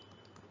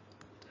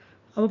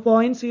 അപ്പോൾ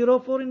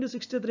 0.04 ×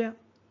 60 എത്രയാ?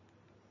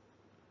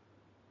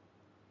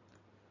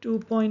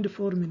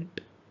 2.4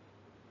 minute.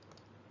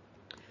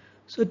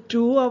 So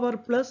 2 hour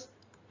 +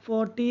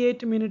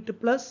 48 minute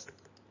plus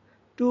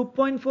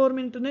 2.4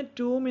 minute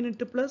 2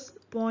 minute plus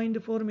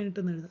 0.4 minute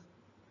എന്ന് എഴുതാം.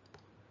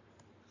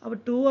 അപ്പോൾ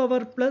 2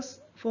 hour plus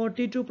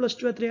 42 plus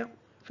 2 എത്രയാ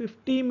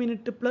 50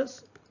 minute plus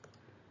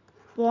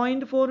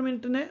 0.4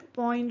 minute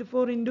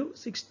 0.4 into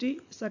 60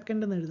 second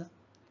എന്ന് എഴുതാം.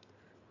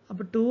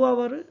 അപ്പോൾ 2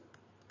 hour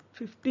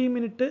 50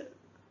 minute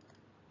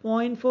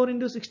 0.4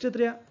 into 60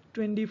 എത്രയാ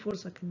 24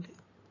 second.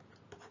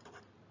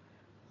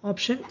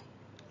 Option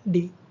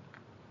D.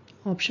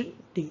 Option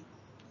D.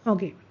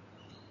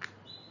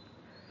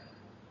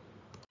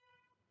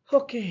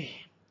 Okay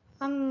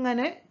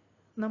അങ്ങനെ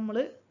നമ്മൾ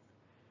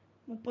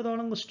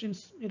 30ഓളം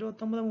ക്വസ്റ്റ്യൻസ്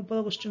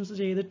 29-30 ക്വസ്റ്റ്യൻസ്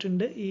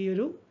ചെയ്തിട്ടുണ്ട് ഈ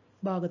ഒരു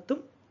ഭാഗത്തും.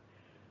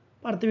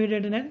 അടുത്ത വീഡിയോ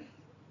ആയിട്ട് ഞാൻ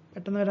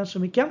പെട്ടെന്ന് വരാൻ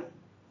ശ്രമിക്കാം.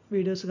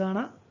 വീഡിയോസ്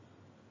കാണാം,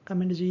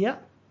 കമൻറ്റ് ചെയ്യുക,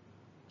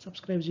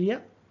 സബ്സ്ക്രൈബ്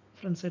ചെയ്യുക,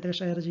 ഫ്രണ്ട്സായിട്ടൊക്കെ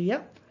ഷെയർ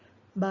ചെയ്യുക.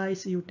 By,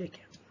 C U, take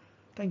care.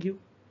 Thank you.